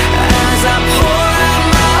strength. As I pour out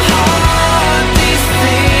my heart, these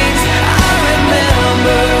things I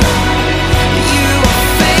remember. You are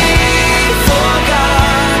faithful,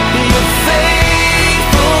 God, you're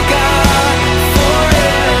faithful, God,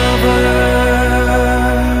 forever.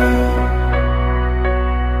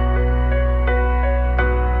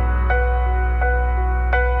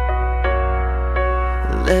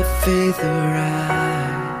 Let faith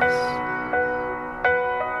arise,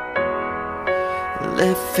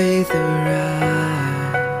 let faith arise.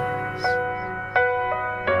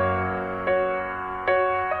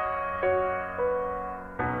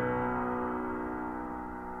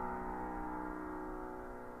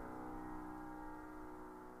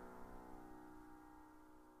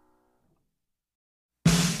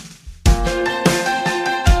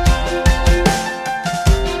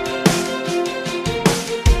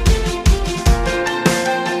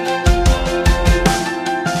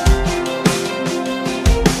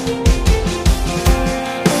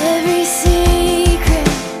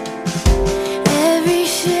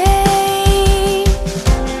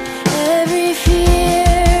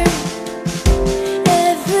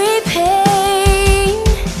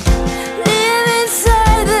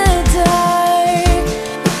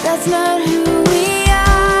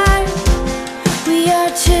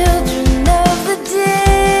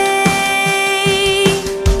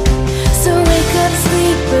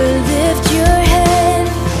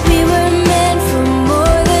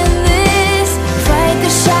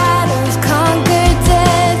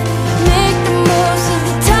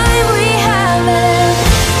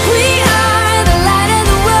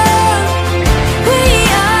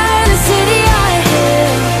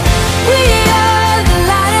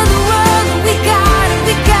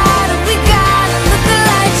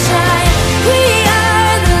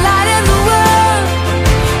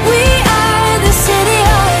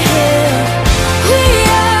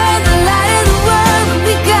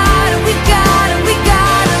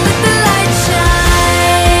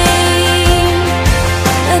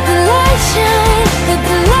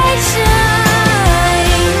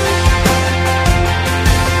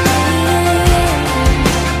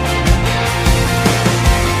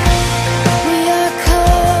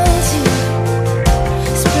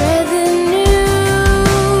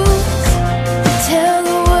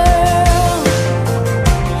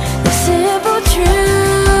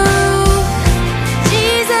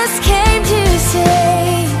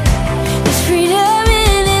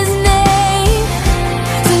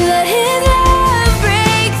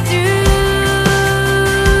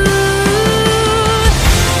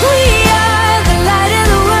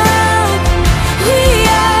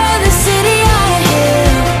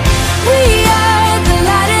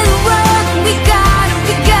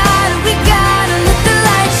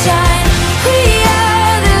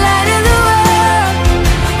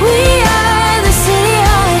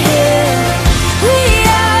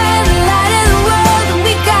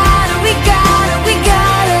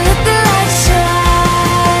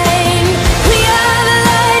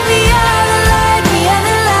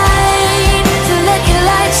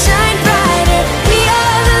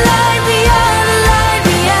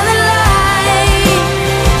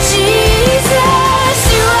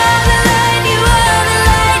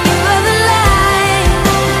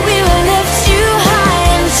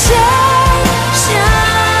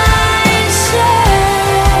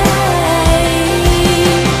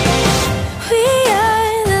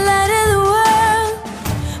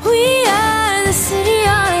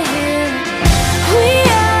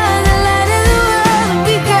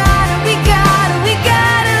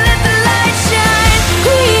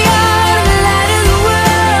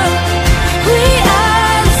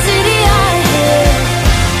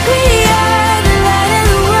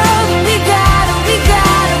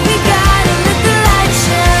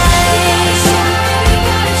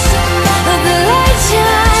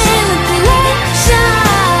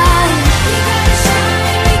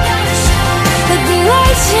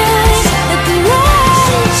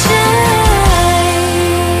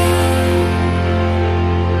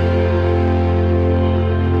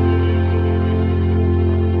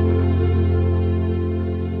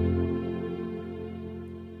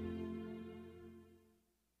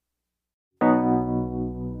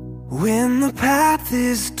 path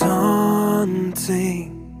is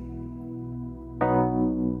daunting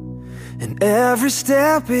and every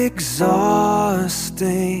step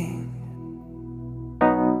exhausting.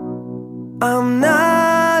 I'm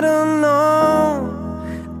not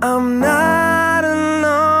alone, I'm not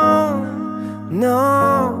alone,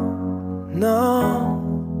 no, no.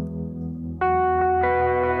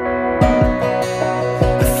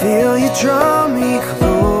 I feel you draw me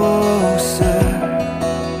closer,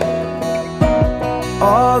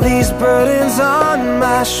 all these burdens on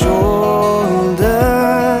my shoulder.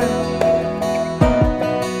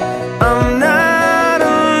 I'm not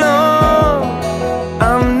alone,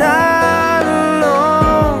 I'm not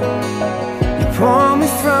alone. You pull me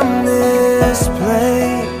from this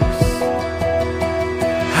place.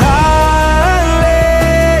 Hallelujah,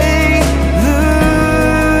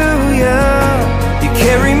 you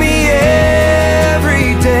carry me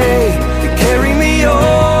every day, you carry me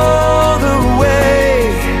all the way.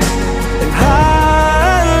 And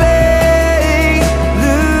hallelujah,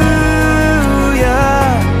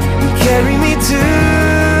 you carry me to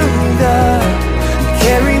the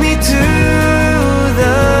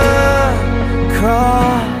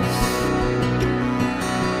cross.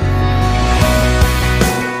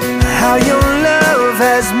 How your love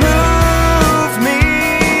has moved me,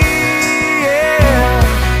 yeah,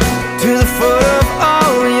 to the foot of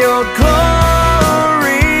all your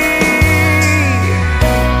glory.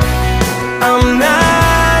 I'm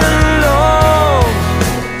not alone,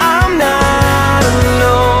 I'm not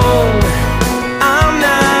alone, I'm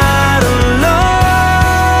not alone.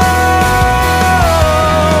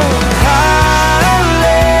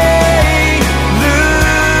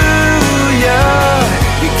 Hallelujah,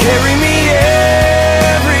 you carry me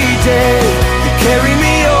every day, you carry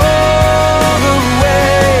me all the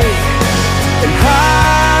way. And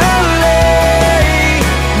hallelujah,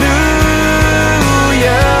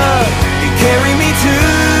 you carry me to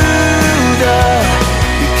the,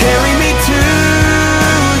 you carry me to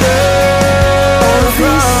the all of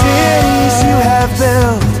these cities you have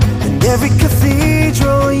built, and every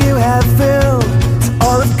cathedral you have filled. To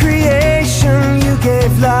all of creation you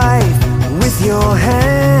gave life with your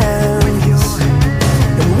hands,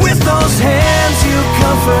 and with those hands you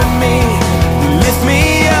comfort me, you lift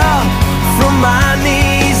me up from my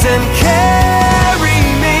knees and carry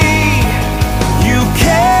me, you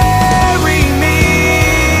carry me.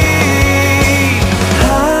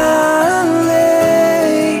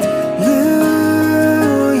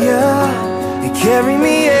 Hallelujah, you carry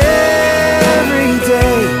me every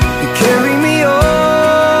day, you carry me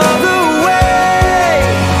all the way.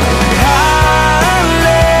 Hallelujah,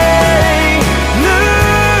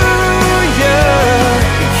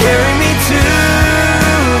 you carry me to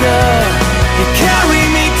the, you carry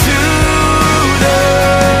me to the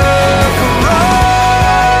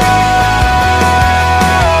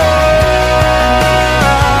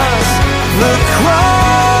cross, the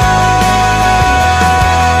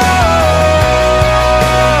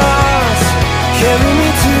cross. Carry me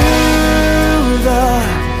to the,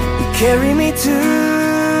 you carry me to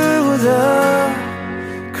the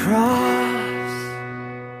cross.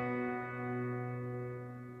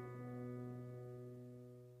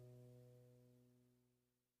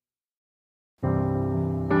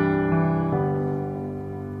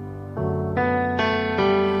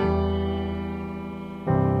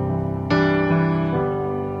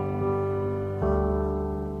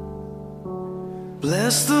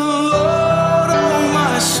 Bless the Lord, oh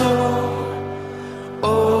my soul,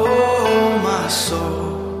 oh my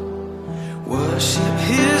soul. Worship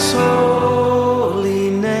His holy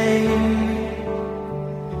name.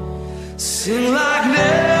 Sing like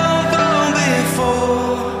never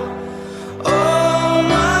before, oh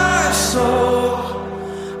my soul.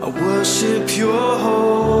 I worship Your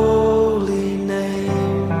holy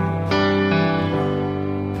name.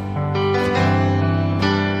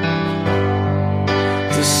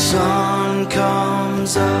 The sun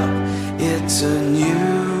comes up, it's a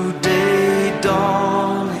new day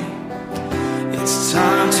dawning. It's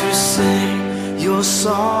time to sing Your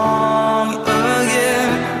song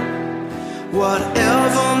again.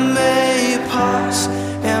 Whatever may pass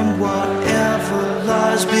and whatever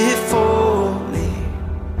lies before me,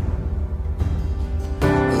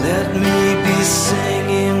 let me be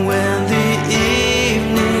singing when the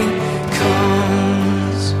evening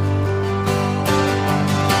comes.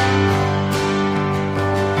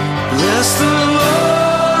 Bless the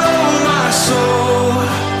Lord, oh my soul,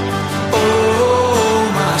 oh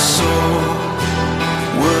my soul.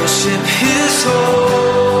 Worship His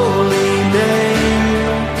holy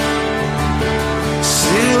name.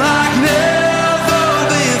 Sing like never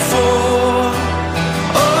before,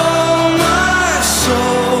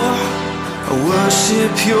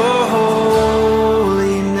 worship your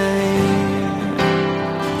holy name.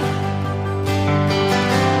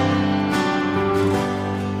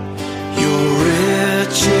 You're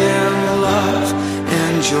rich in love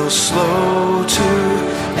and you're slow to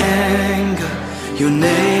anger. Your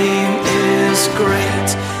name is great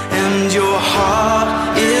and your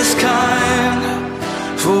heart is kind.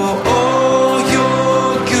 For all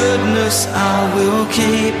your goodness I will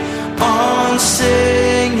keep on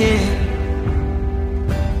singing.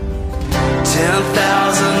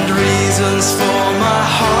 10,000 reasons for my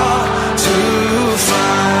heart to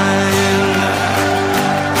find.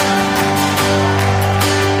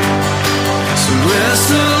 So bless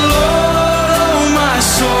the Lord, oh my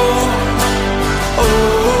soul,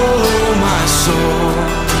 oh my soul.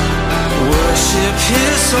 Worship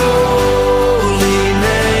His holy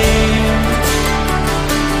name.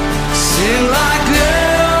 Sing like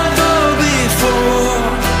never before.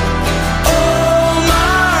 Oh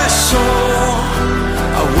my soul,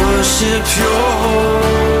 I worship your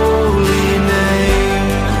holy name.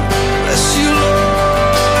 Bless you, Lord.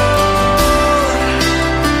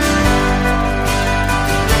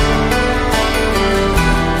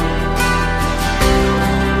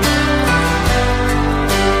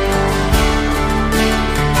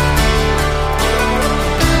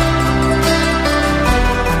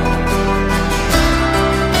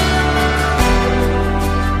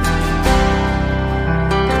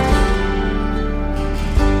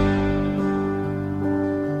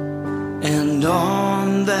 And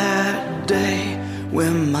on that day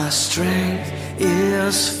when my strength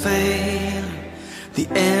is failing, the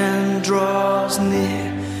end draws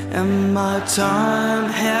near and my time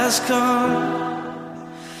has come,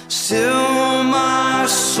 still my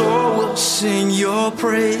soul will sing your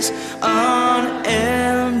praise unending.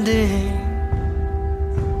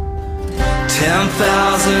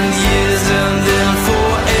 10,000 years and then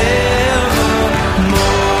forevermore.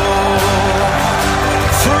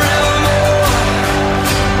 Forevermore.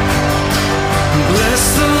 Bless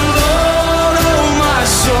the Lord, oh my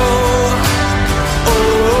soul,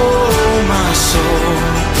 oh my soul.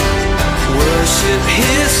 Worship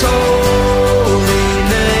His holy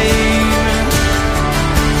name.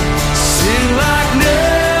 Sing like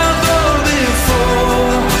never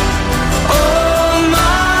before. Oh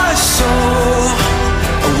my soul,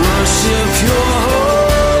 I worship your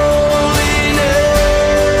holy name.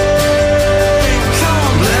 Come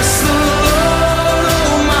on, bless the Lord,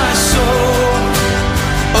 oh my soul,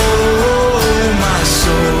 oh my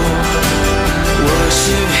soul.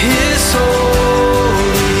 Worship His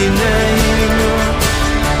holy name.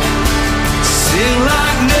 Sing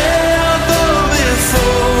like never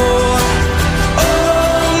before.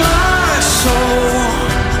 Oh my soul,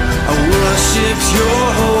 I worship your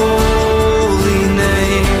holy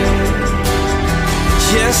name.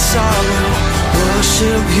 Yes, I will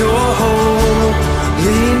worship your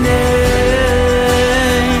holy name.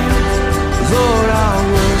 Lord, I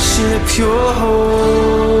worship your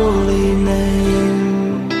holy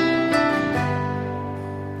name.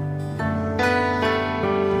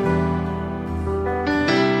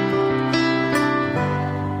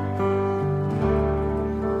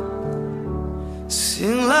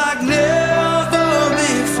 Sing like never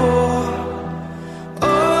before.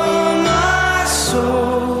 Oh my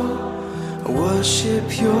soul, I worship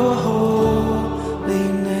your holy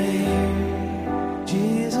name.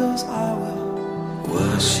 Jesus, I will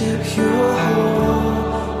worship your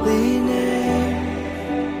holy name.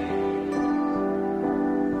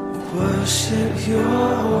 Worship your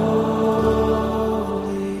holy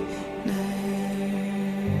name.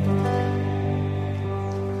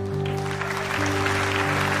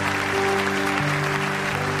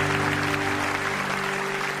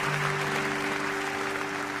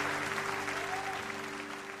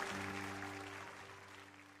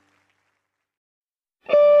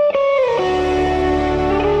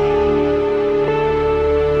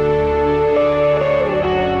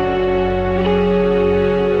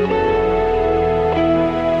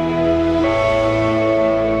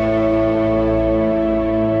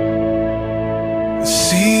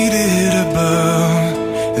 Seated above,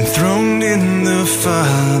 enthroned in the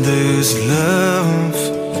Father's love,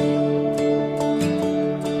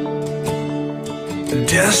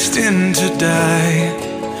 destined to die,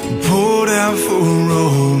 poured out for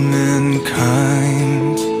all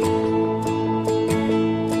mankind.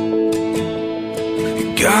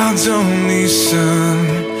 God's only Son,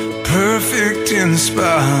 perfect and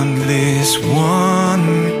spotless one.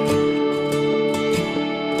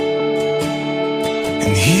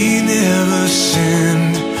 And He never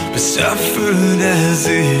sinned, but suffered as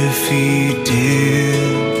if He did.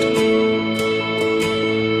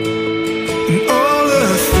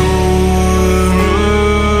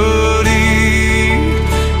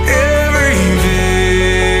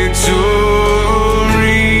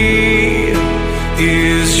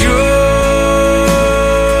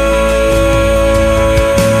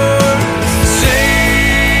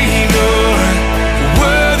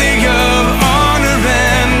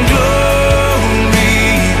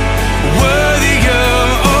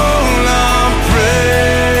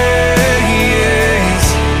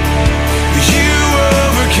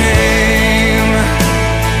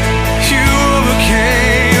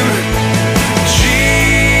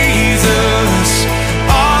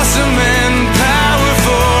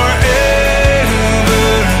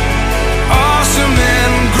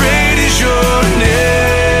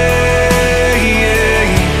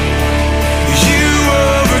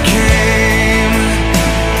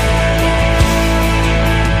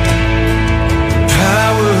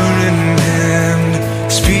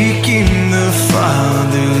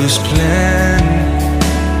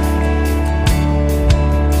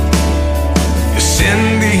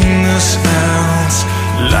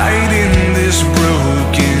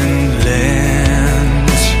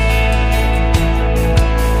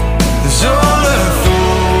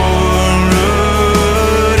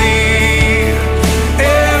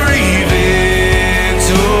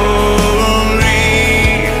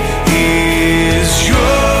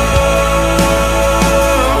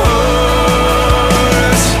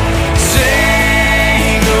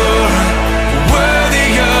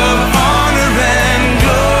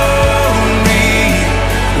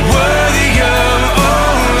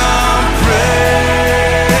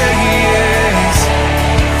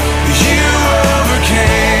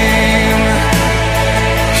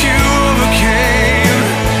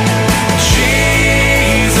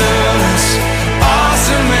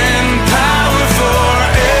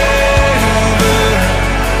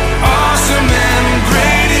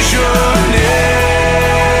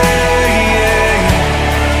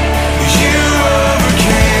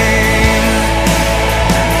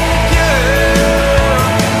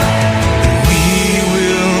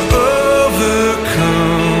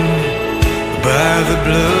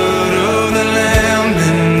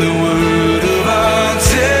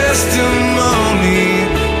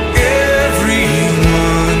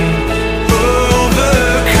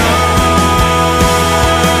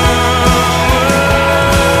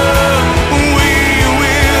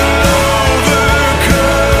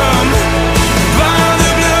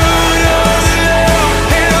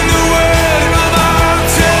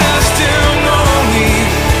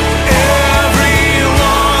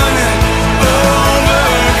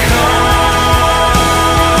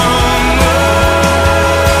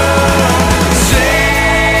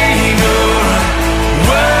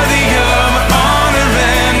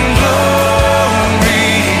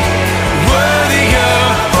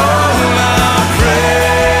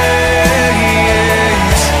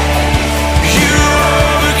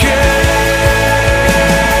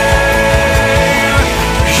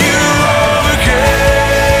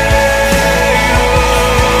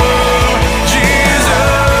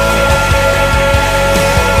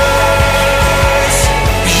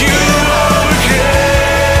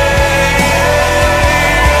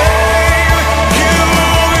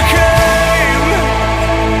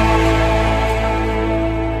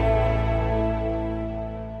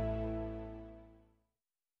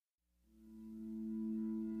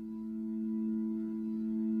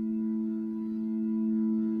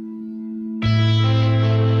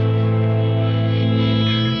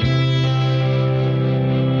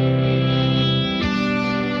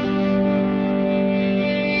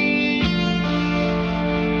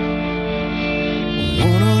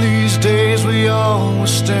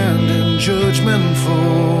 stand in judgment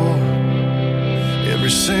for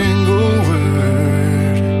every single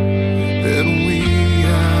word that we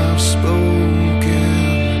have spoken.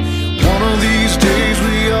 One of these days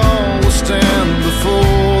we all will stand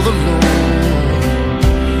before the Lord,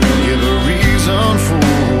 give a reason for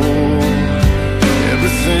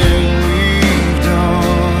everything we've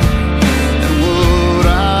done. And what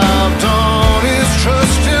I've done is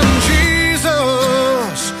trust in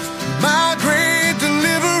Jesus, my great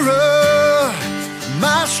deliverer,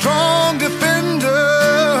 my strong defender,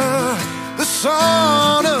 the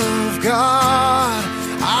Son of God.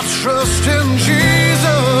 I trust in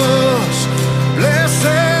Jesus,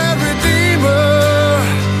 blessed Redeemer,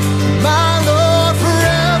 my Lord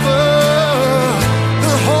forever,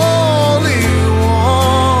 the Holy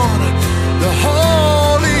One, the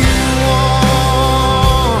Holy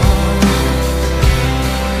One.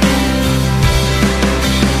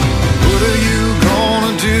 What are you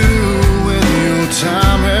gonna do when your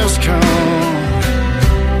time has come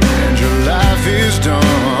and your life is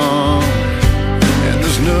done and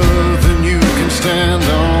there's nothing you can stand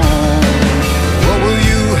on? What will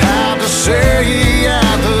you have to say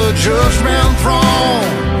at the judgment throne?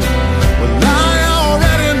 Well, I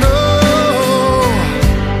already know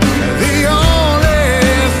the only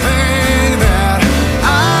thing that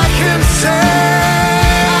I can say.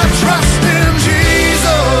 I trust in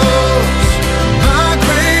Jesus, my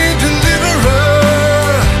great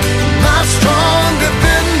deliverer, my strong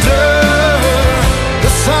defender,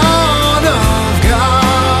 the Son of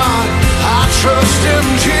God. I trust in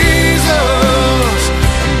Jesus,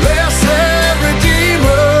 blessed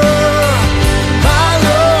Redeemer, my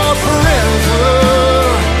Lord forever,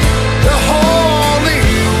 the Holy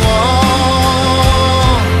One.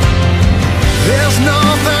 There's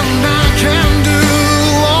nothing I can do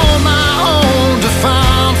on my own to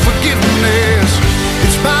find forgiveness.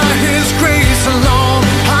 It's by His grace alone.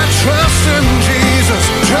 I trust in Jesus,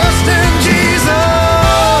 trust in Jesus.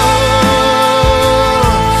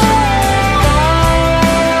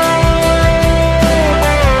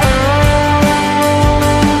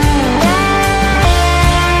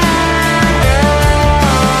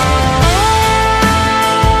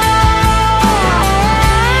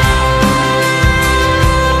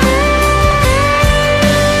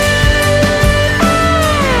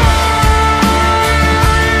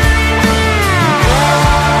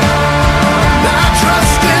 I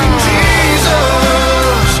trust in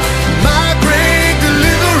Jesus, my great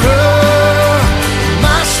deliverer,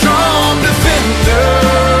 my strong defender,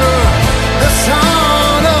 the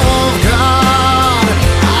Son of God.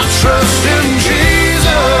 I trust in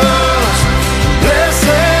Jesus,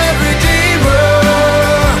 blessed Redeemer,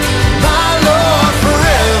 my Lord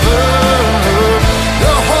forever,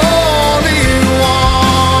 the Holy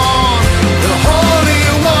One, the Holy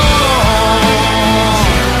One.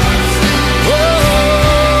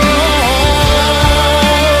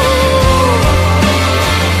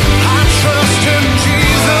 I trust in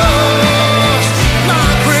Jesus, my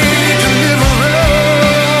great deliverer,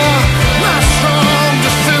 my strong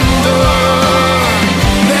defender,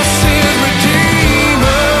 blessed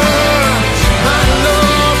Redeemer, my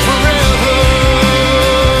Lord forever.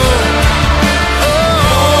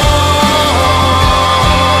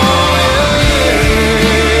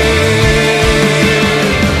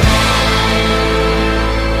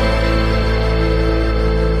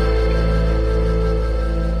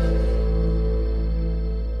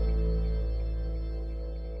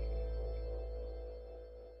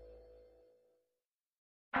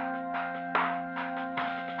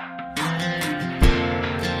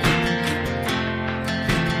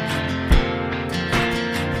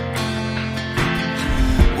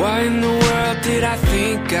 Why in the world did I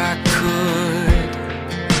think I could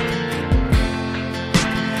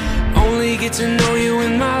only get to know you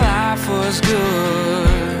when my life was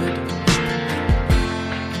good?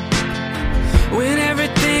 When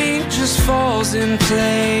everything just falls in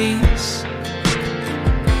place,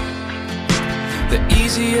 the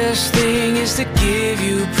easiest thing is to give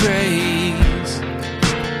you praise.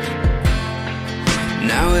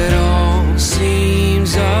 Now it all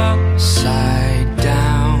seems upside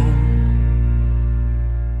down,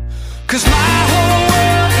 'cause my whole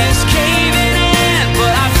world is caving in,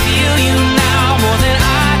 but I feel you now more than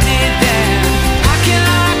I did then. How can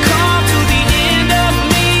I come to the end of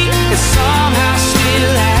me and somehow still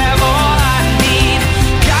have all I need?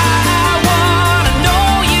 God, I wanna know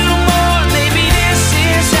you more. Maybe this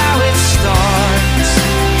is how it starts.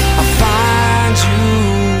 I find you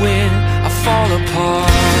when I fall apart.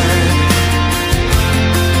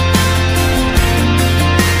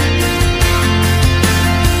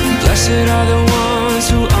 Blessed are the ones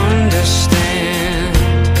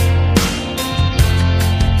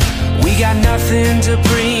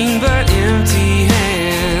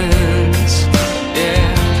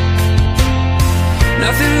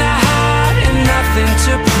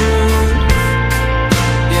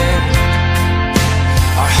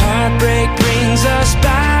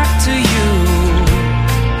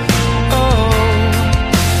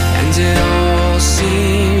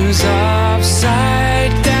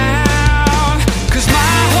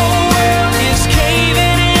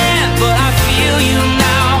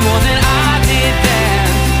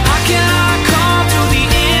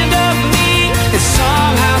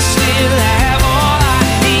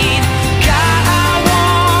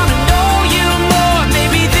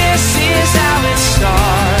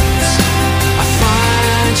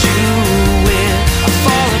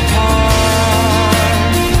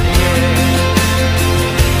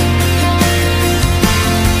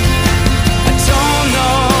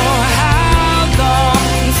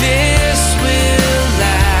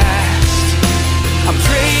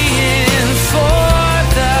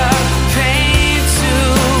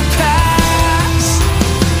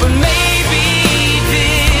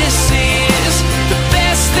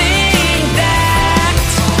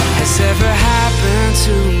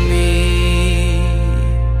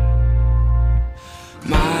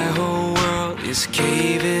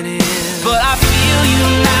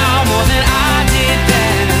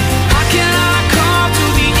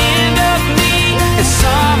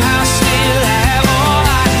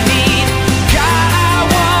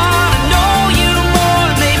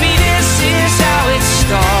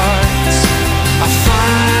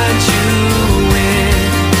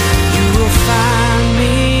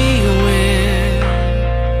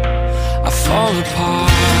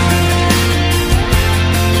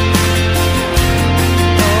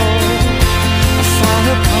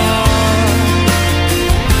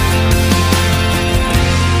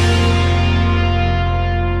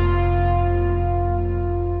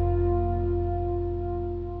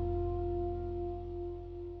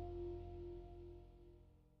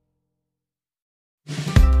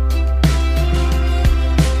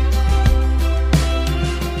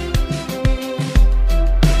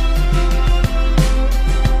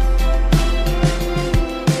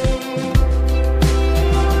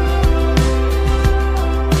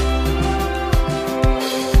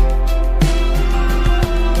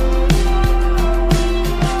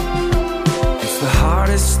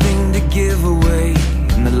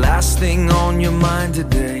last thing on your mind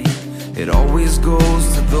today, it always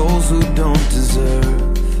goes to those who don't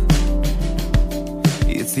deserve.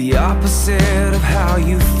 It's the opposite of how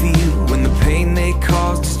you feel when the pain they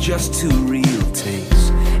caused is just too real.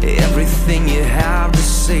 Takes everything you have to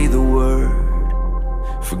say the word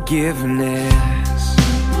forgiveness.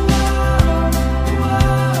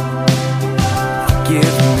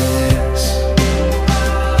 Forgiveness.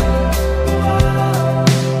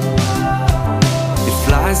 It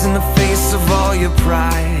flies in the face of all your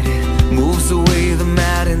pride. It moves away the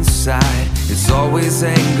mad inside. It's always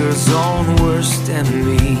anger's own worst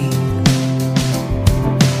enemy.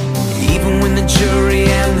 Even when the jury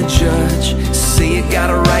and the judge say you got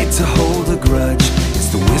a right to hold a grudge, it's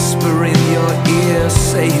the whisper in your ear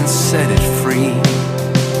saying set it free.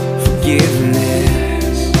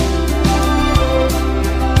 Forgiveness.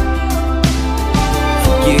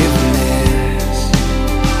 Forgiveness.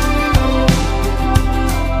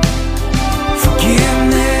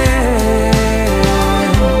 Forgiveness.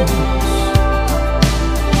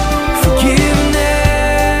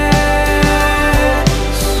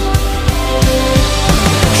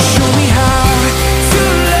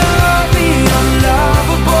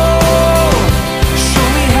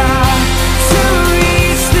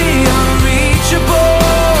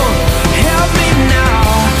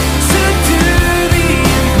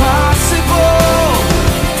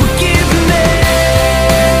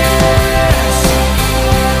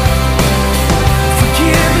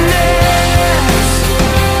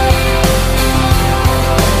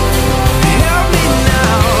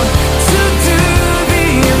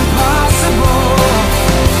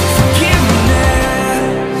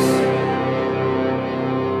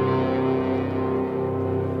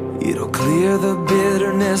 It'll clear the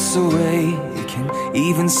bitterness away. It can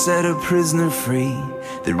even set a prisoner free.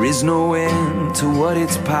 There is no end to what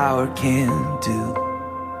its power can do.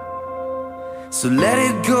 So let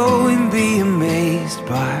it go and be amazed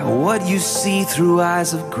by what you see through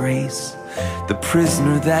eyes of grace. The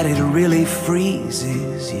prisoner that it really frees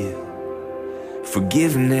is you.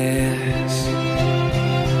 Forgiveness.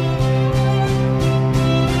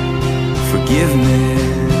 Forgiveness.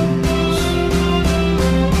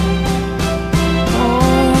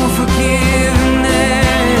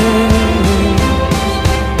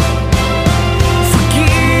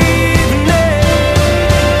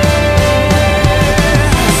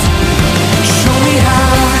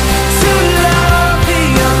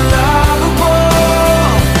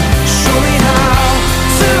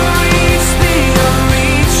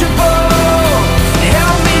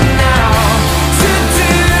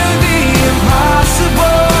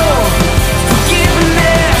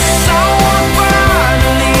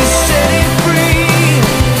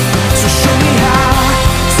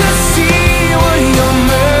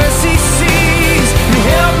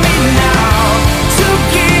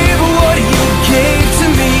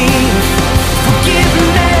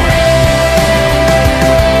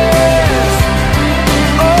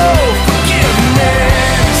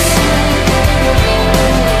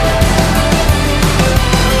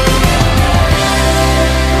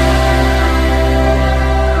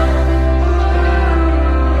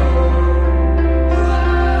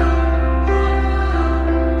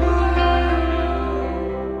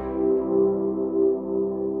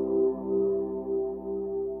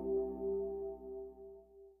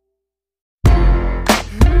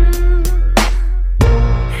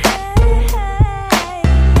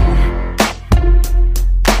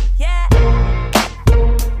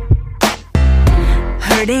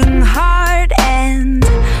 Hurting heart and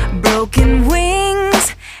broken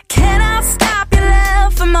wings cannot stop your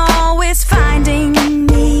love from always finding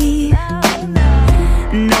me.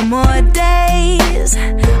 No more days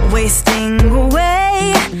wasting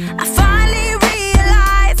away. I finally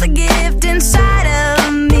realize the gift inside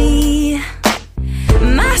of me.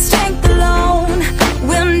 My strength alone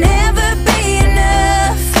will never be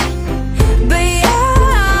enough, but your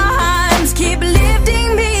arms keep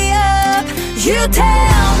lifting me up. You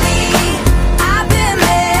tell me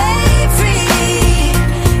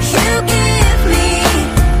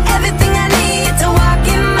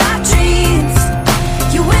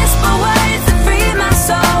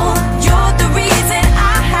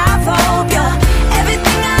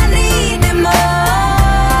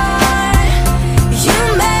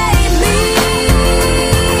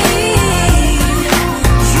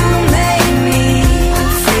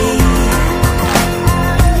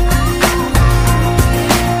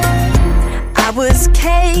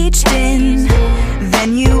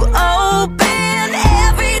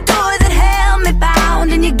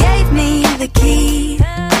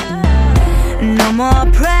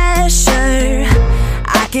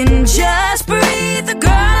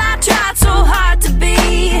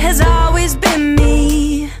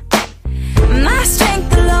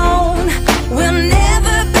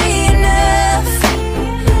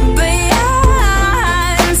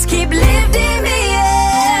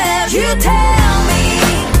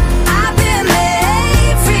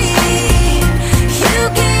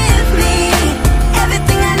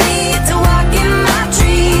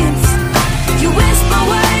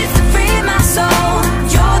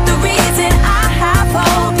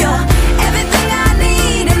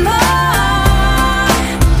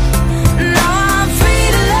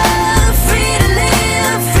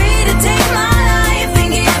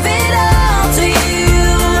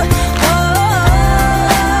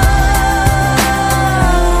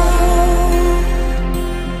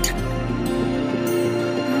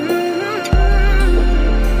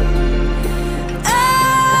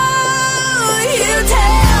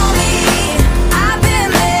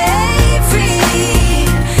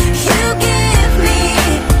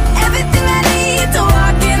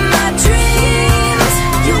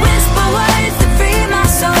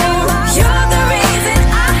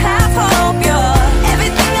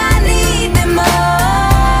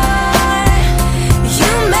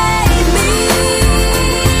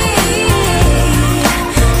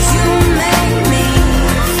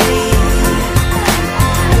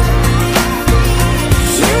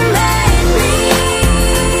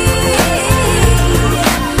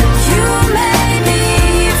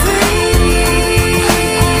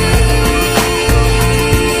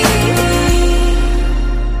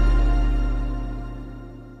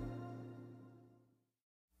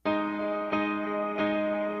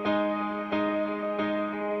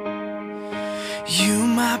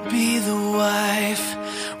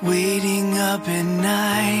waiting up at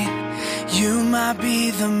night. You might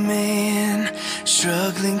be the man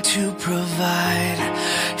struggling to provide,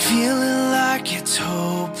 feeling like it's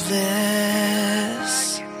hopeless.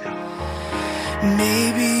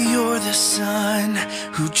 Maybe you're the son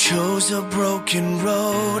who chose a broken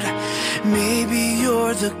road. Maybe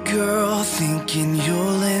you're the girl thinking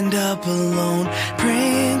you'll end up alone,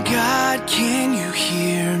 praying, God, can you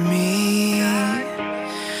hear me?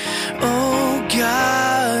 Oh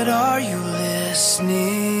God, are you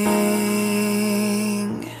listening?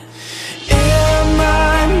 Am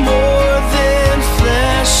I more than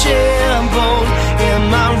flesh and bone?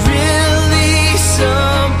 Am I really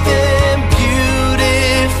something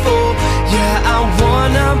beautiful? Yeah, I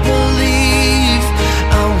wanna believe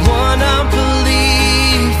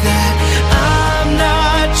that I'm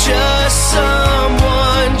not just some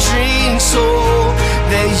wandering soul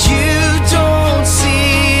that you don't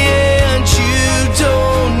see and you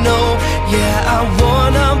don't know. Yeah, I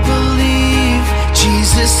wanna believe.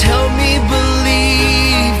 Jesus, help me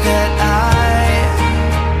believe that I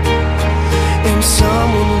am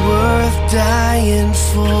someone worth dying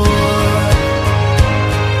for.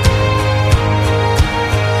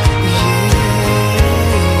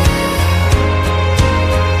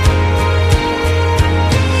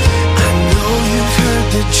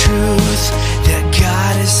 The truth that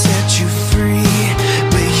God has set you free,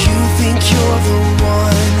 but you think you're the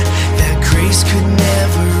one that grace could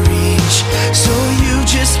never reach. So you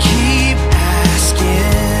just keep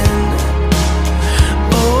asking,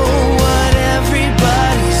 oh, what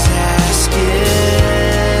everybody's asking.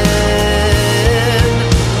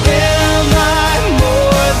 Am I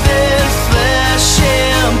more than flesh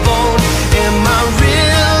and bone? Am I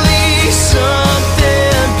really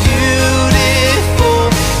something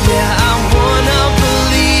beautiful? Yeah, I wanna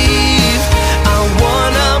believe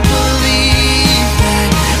that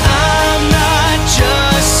I'm not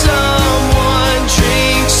just some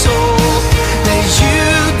wandering soul that you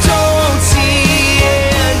don't see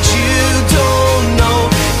and you don't know.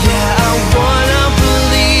 Yeah, I wanna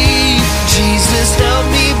believe. Jesus, help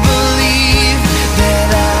me believe that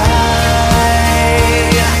I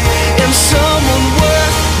am someone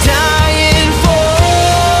worth dying for.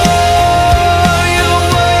 You're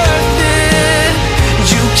worth it.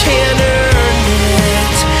 You can't earn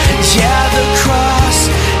it. Yeah, the cross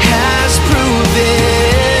has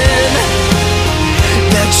proven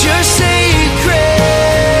that you're sacred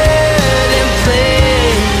and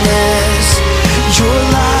blameless. Your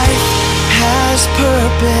life has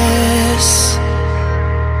purpose.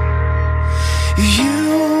 You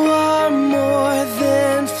are more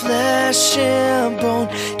than flesh and bone.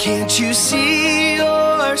 Can't you see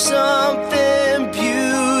you're something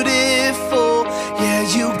beautiful? Yeah,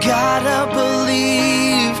 you gotta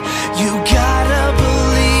believe. You gotta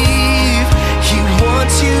believe. He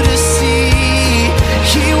wants you to see.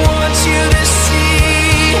 He wants you to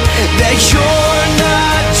see that you're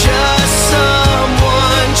not just some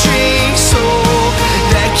wandering soul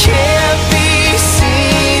that can't be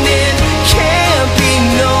seen and can't be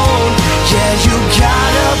known. Yeah, you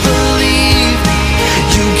gotta believe.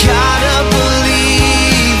 You gotta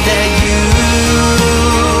believe that you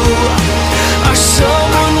are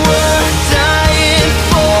someone worth dying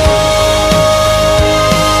for.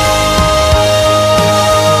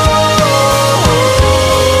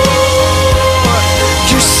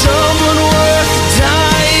 You're someone worth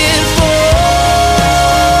dying for.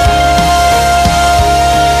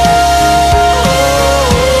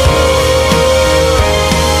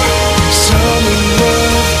 Someone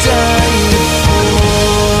worth dying for.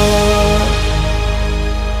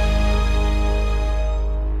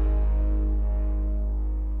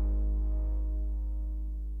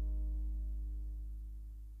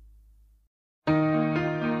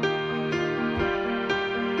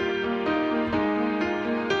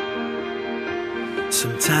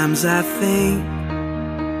 Sometimes I think,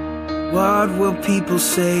 what will people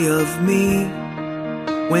say of me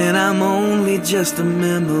when I'm only just a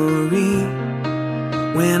memory?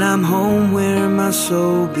 When I'm home where my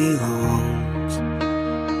soul belongs.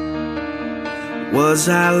 Was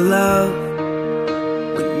I loved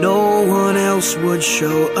when no one else would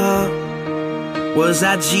show up? Was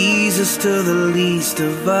I Jesus to the least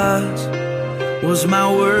of us? Was my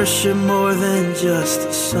worship more than just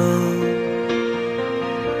a song?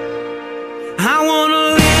 I wanna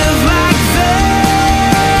live like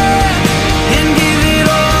that and give it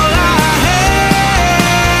all I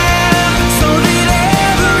have, so that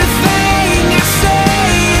everything I say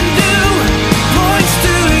and do points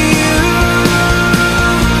to you.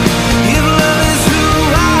 If love is who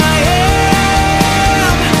I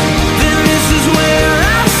am, then this is where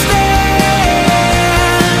I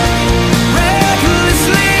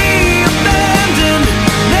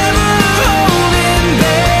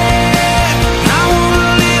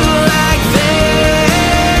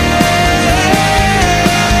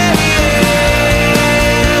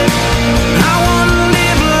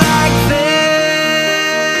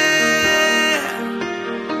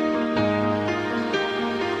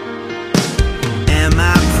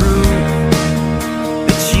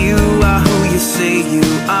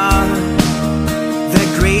thought that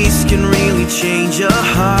grace can really change a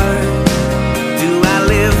heart? Do I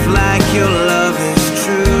live like your love is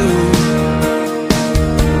true?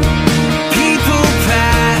 People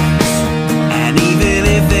pass, and even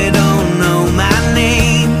if they don't know my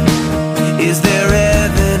name, is there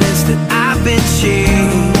evidence that I've been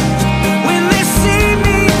changed? When they see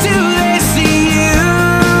me, do they see you?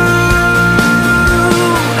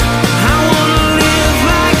 I wanna live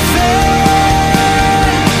like that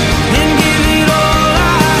and give it all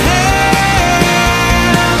I have,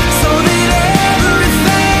 so that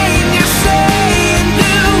everything I say and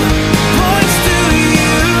do points to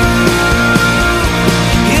you.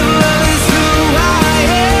 If love is who I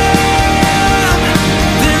am,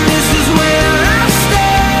 then this is where I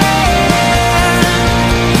stand.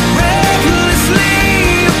 Recklessly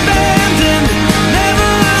abandoned,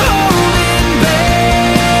 never holding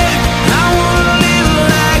back. I wanna live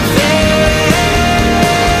like that.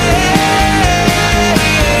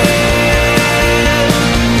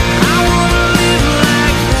 I wanna live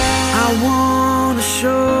like that. I wanna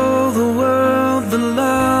show the world the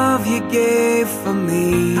love you gave for me.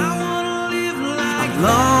 I wanna live like I'm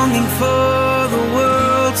longing for the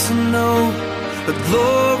world to know the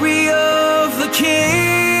glory of the King.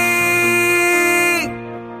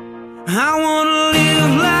 I wanna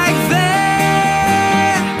live like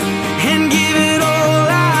that and give it all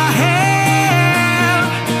I have,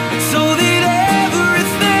 so that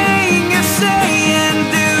everything I say and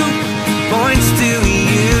do points to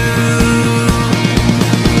you.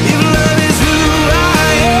 If love is who I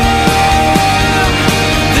am,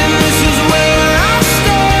 then this is where I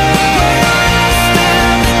stand.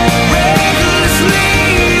 Recklessly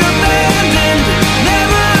abandoned,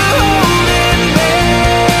 never holding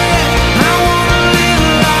back. I wanna live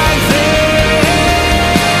like that.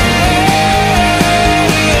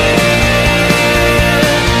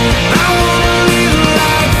 I wanna live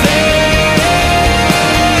like that. I wanna live like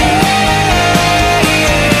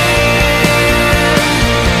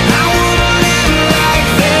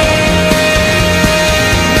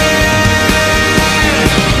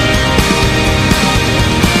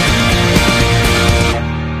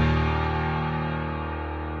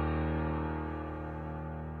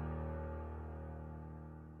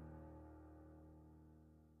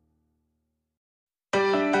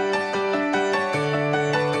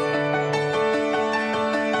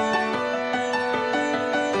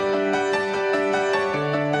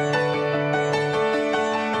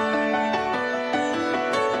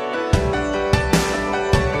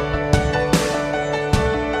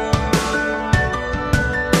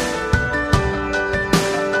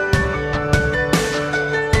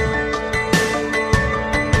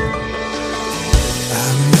I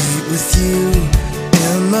meet with you,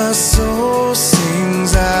 and my soul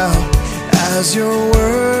sings out as your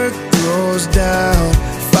word flows down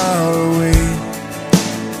far away.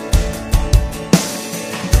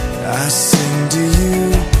 I sing to you,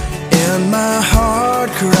 and my heart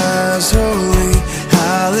cries holy,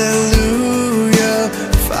 hallelujah,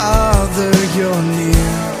 Father, you're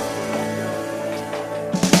near.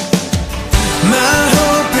 My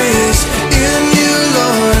hope is in you,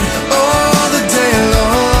 Lord, all the day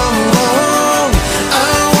long.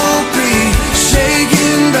 I won't be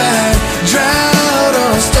shaken by drought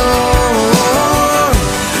or storm.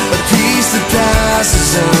 A peace that passes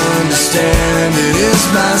understanding is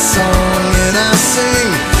my song, and I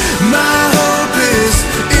sing. My hope is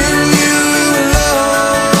in you,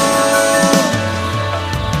 Lord.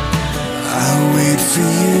 I wait for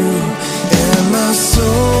you, and my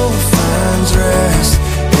soul finds rest.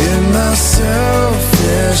 In my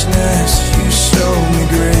selfishness, you show me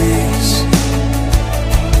grace.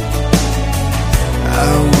 I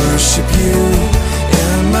worship you,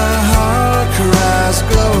 and my heart cries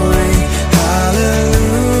glory,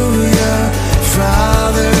 hallelujah,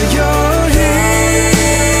 Father, you're here.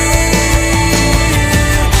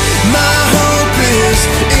 My hope is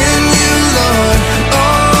in you, Lord,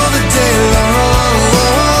 all the day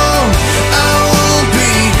long. I won't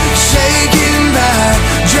be shaken by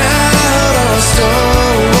drought or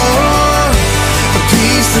storm. A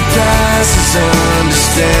peace that passes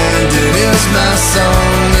understanding is my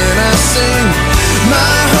song, and I sing.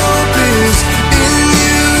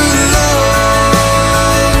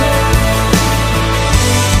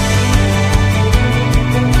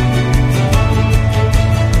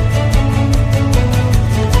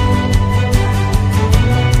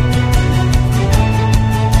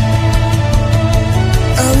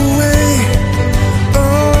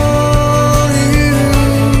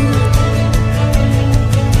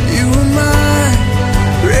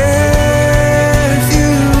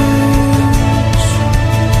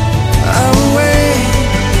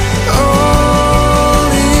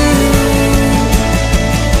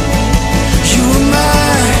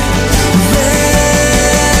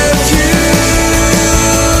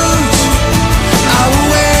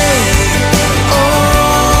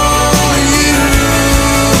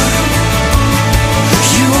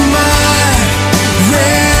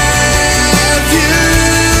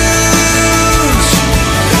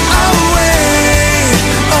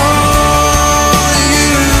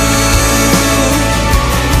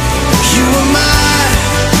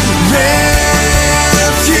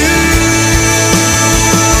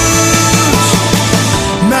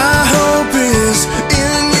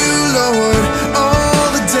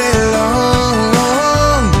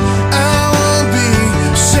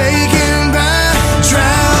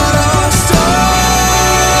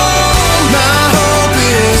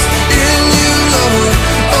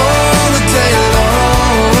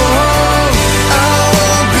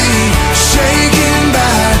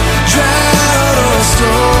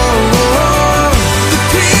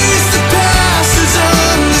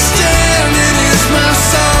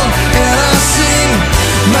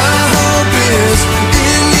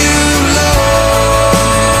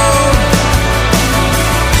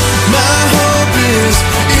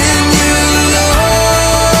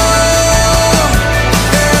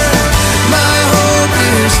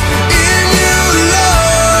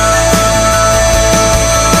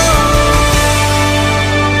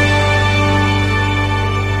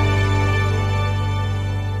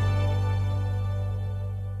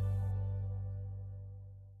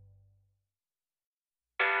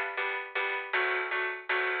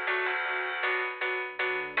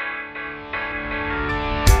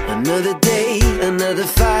 Another day, another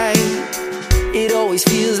fight. It always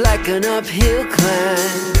feels like an uphill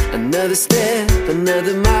climb. Another step,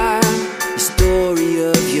 another mile. The story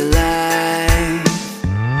of your life.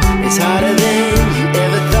 It's harder than you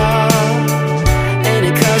ever thought, and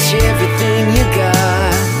it costs you everything you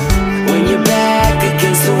got. When you're back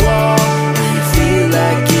against the wall, you feel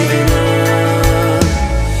like giving up.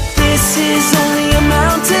 This is only a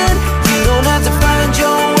mountain. You don't have to find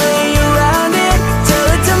your way around it. Tell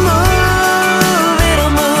it to move,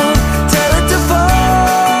 it'll move. Tell it to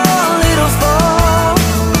fall, it'll fall.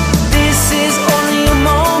 This is only a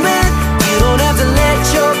moment. You don't have to let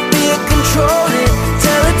your fear control it.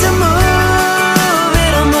 Tell it to move,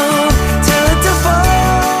 it'll move. Tell it to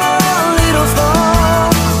fall, it'll fall.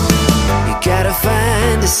 You gotta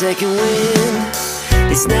find a second wind.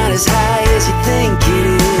 It's not as high as you think it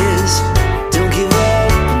is. Don't give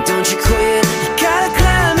up, and don't you quit. You gotta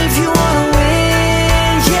climb if you wanna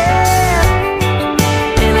win, yeah.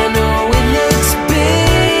 And I know it looks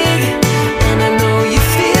big, and I know you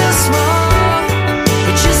feel small,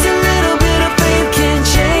 but just a little bit of faith can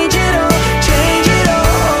change it all, change it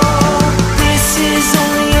all. This is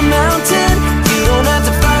only a mountain. You don't have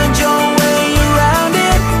to find your way around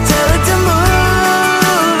it. Tell it to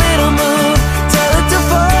move, it'll move. Tell it to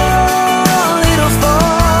fall, it'll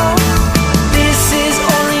fall. This is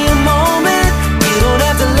only a moment. You don't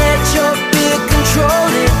have to let your fear control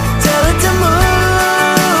it. Tell it to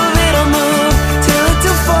move, it'll move. Tell it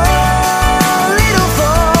to fall, it'll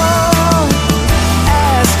fall.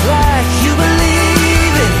 Ask like you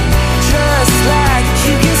believe it. Trust like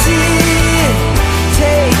you can see it.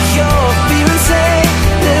 Take your fear and say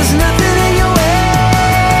there's nothing in your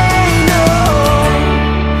way, no.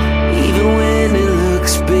 Even when it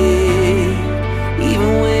looks big, even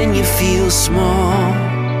when you feel small,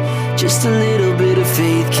 just a little bit of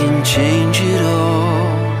faith can change it all.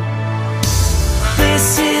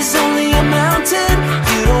 This is only a mountain.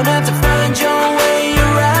 You don't have to find your way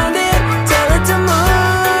around it. Tell it to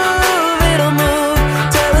move, it'll move.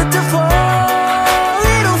 Tell it to fall,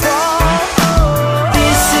 it'll fall.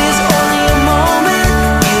 This is only a moment.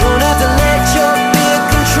 You don't have to let your fear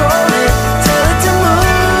control it. Tell it to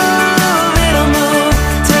move, it'll move.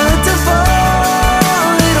 Tell it to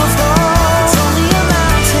fall, it'll fall. It's only a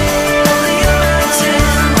mountain, only a mountain,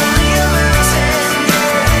 only a mountain.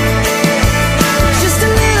 Just a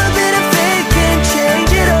little bit of faith can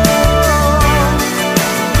change it all.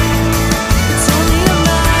 It's only a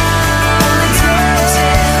mountain,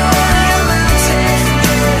 only a mountain.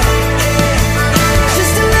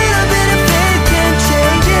 Just a little bit of faith can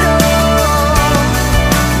change it all.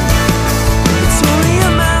 It's only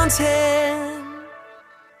a mountain.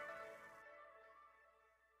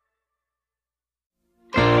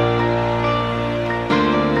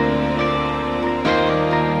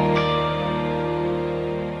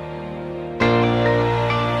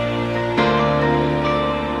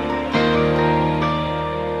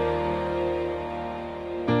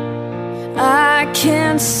 I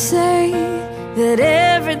can't say that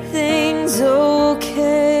everything's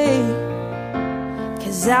okay,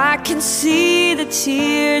 'cause I can see the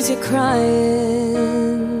tears you're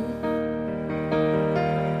crying.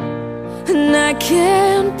 And I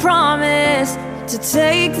can't promise to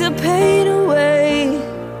take the pain away,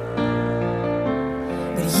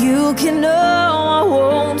 but you can know I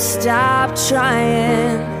won't stop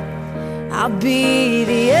trying. I'll be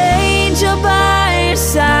the angel by your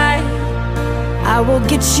side. I will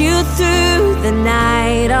get you through the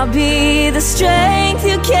night. I'll be the strength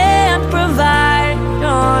you can't provide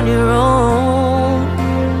on your own.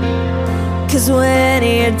 'Cause when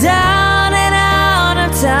you're down and out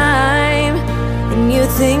of time, and you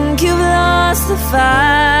think you've lost the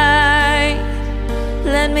fight,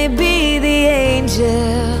 let me be the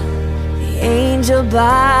angel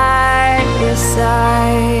by your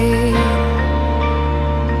side.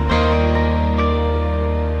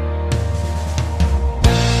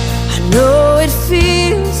 know it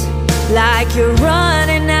feels like you're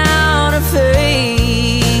running out of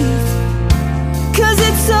faith, 'cause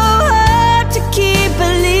it's so hard to keep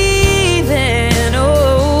believing.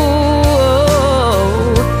 Oh,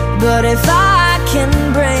 but if I can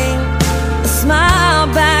bring a smile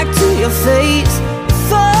back to your face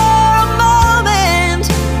for a moment,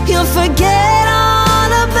 you'll forget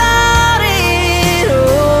all about it.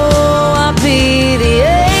 Oh, I'll be the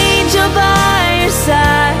angel by your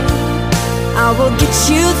side. I will get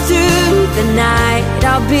you through the night.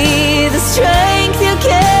 I'll be the strength you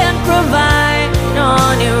can't provide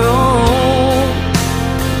on your own.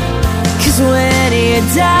 'Cause when you're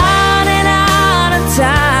down and out of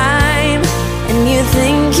time, and you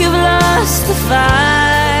think you've lost the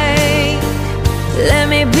fight, Let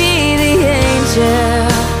me be the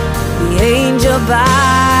angel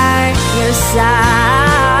by your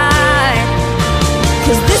side.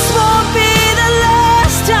 'Cause this won't be the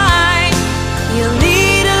last time you'll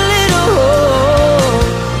need a little hope,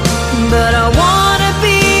 but I wanna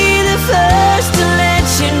be the first to let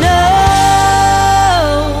you know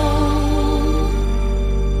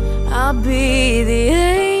I'll be the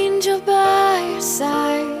angel by your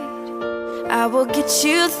side. I will get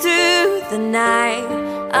you through the night.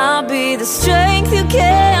 I'll be the strength you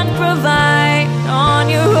can't provide on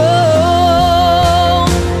your own.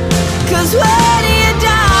 'Cause when you're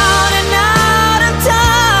down and out of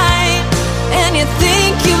time, and you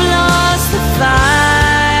think you've lost the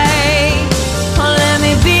fight, oh, let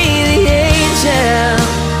me be the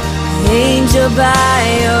angel by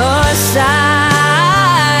your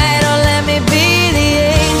side. Oh, let me be the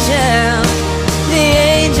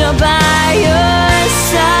angel by your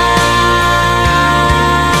side.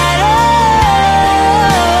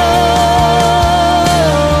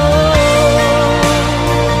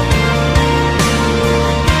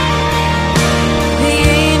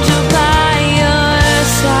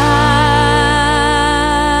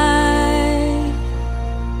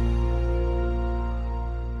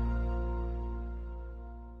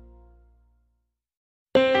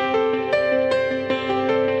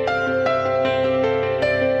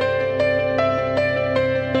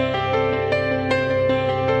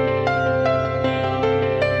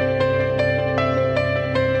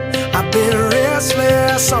 Been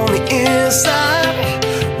restless on the inside,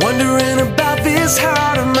 wondering about this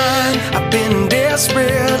heart of mine. I've been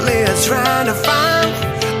desperately trying to find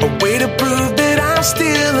a way to prove that I'm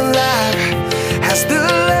still alive. Has the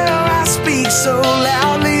love I speak so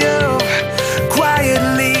loudly of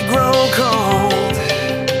quietly grown cold?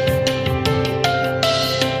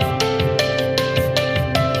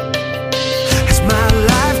 Has my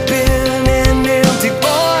life been an empty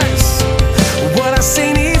voice? What I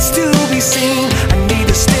say needs to be seen. I need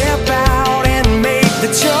to step out and make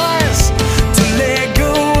the choice to let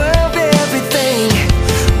go of everything.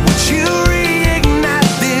 Would you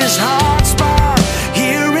reignite this heart spark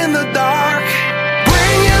here in the dark?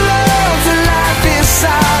 Bring your love to life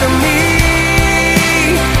inside of me.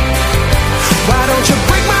 Why don't you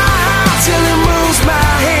break my heart till it moves my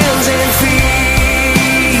hands and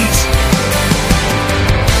feet?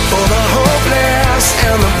 For the hopeless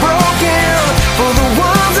and the broken, for the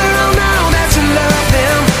ones that don't know that you love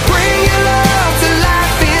them, bring your love to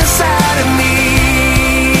life inside of me.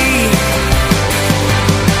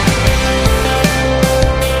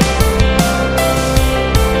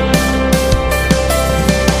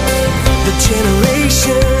 The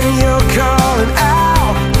generation you're calling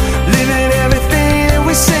out, living everything that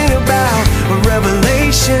we sing about, a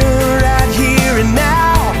revelation right here and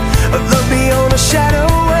now, a love beyond a shadow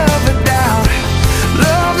of a doubt.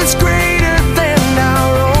 Love that's greater than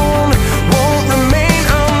our own won't remain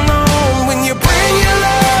unknown. When you bring your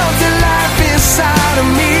love to life inside of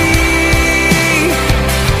me,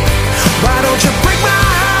 why don't you break my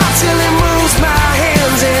heart till it moves my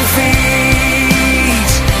hands and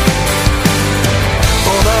feet?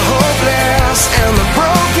 For the hopeless and the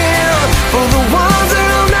broken, for the ones that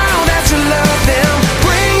don't know that you love them,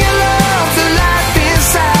 bring your love to life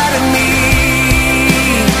inside of me.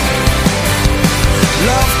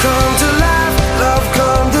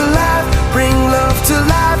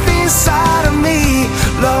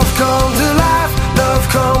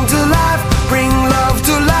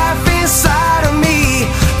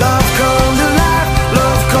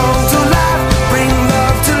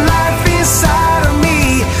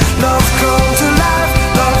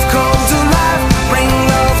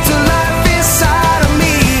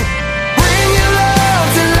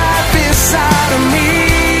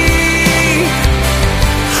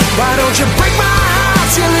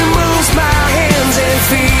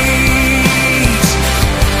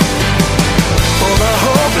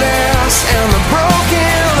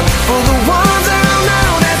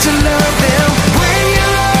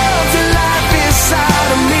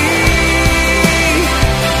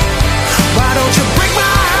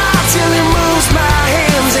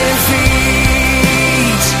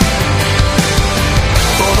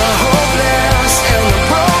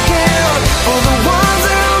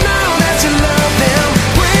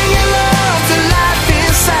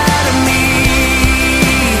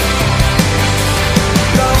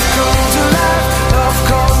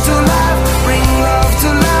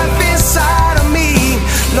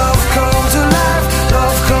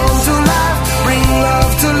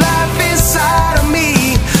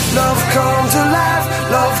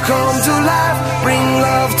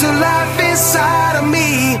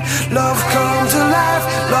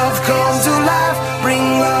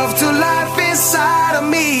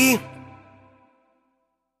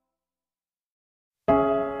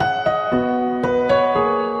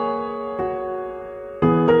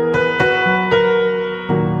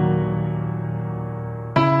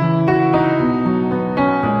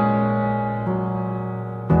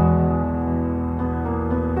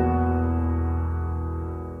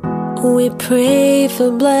 We pray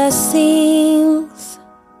for blessings,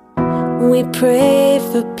 we pray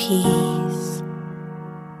for peace,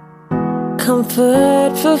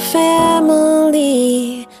 comfort for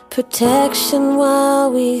family, protection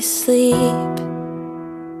while we sleep.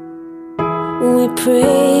 We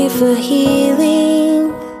pray for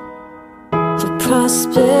healing, for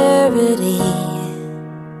prosperity.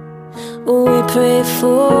 We pray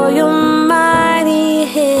for your mighty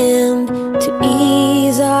hand to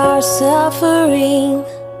ease our suffering.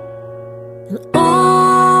 And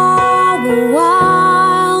all the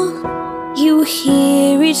while, you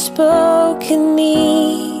hear each spoken need.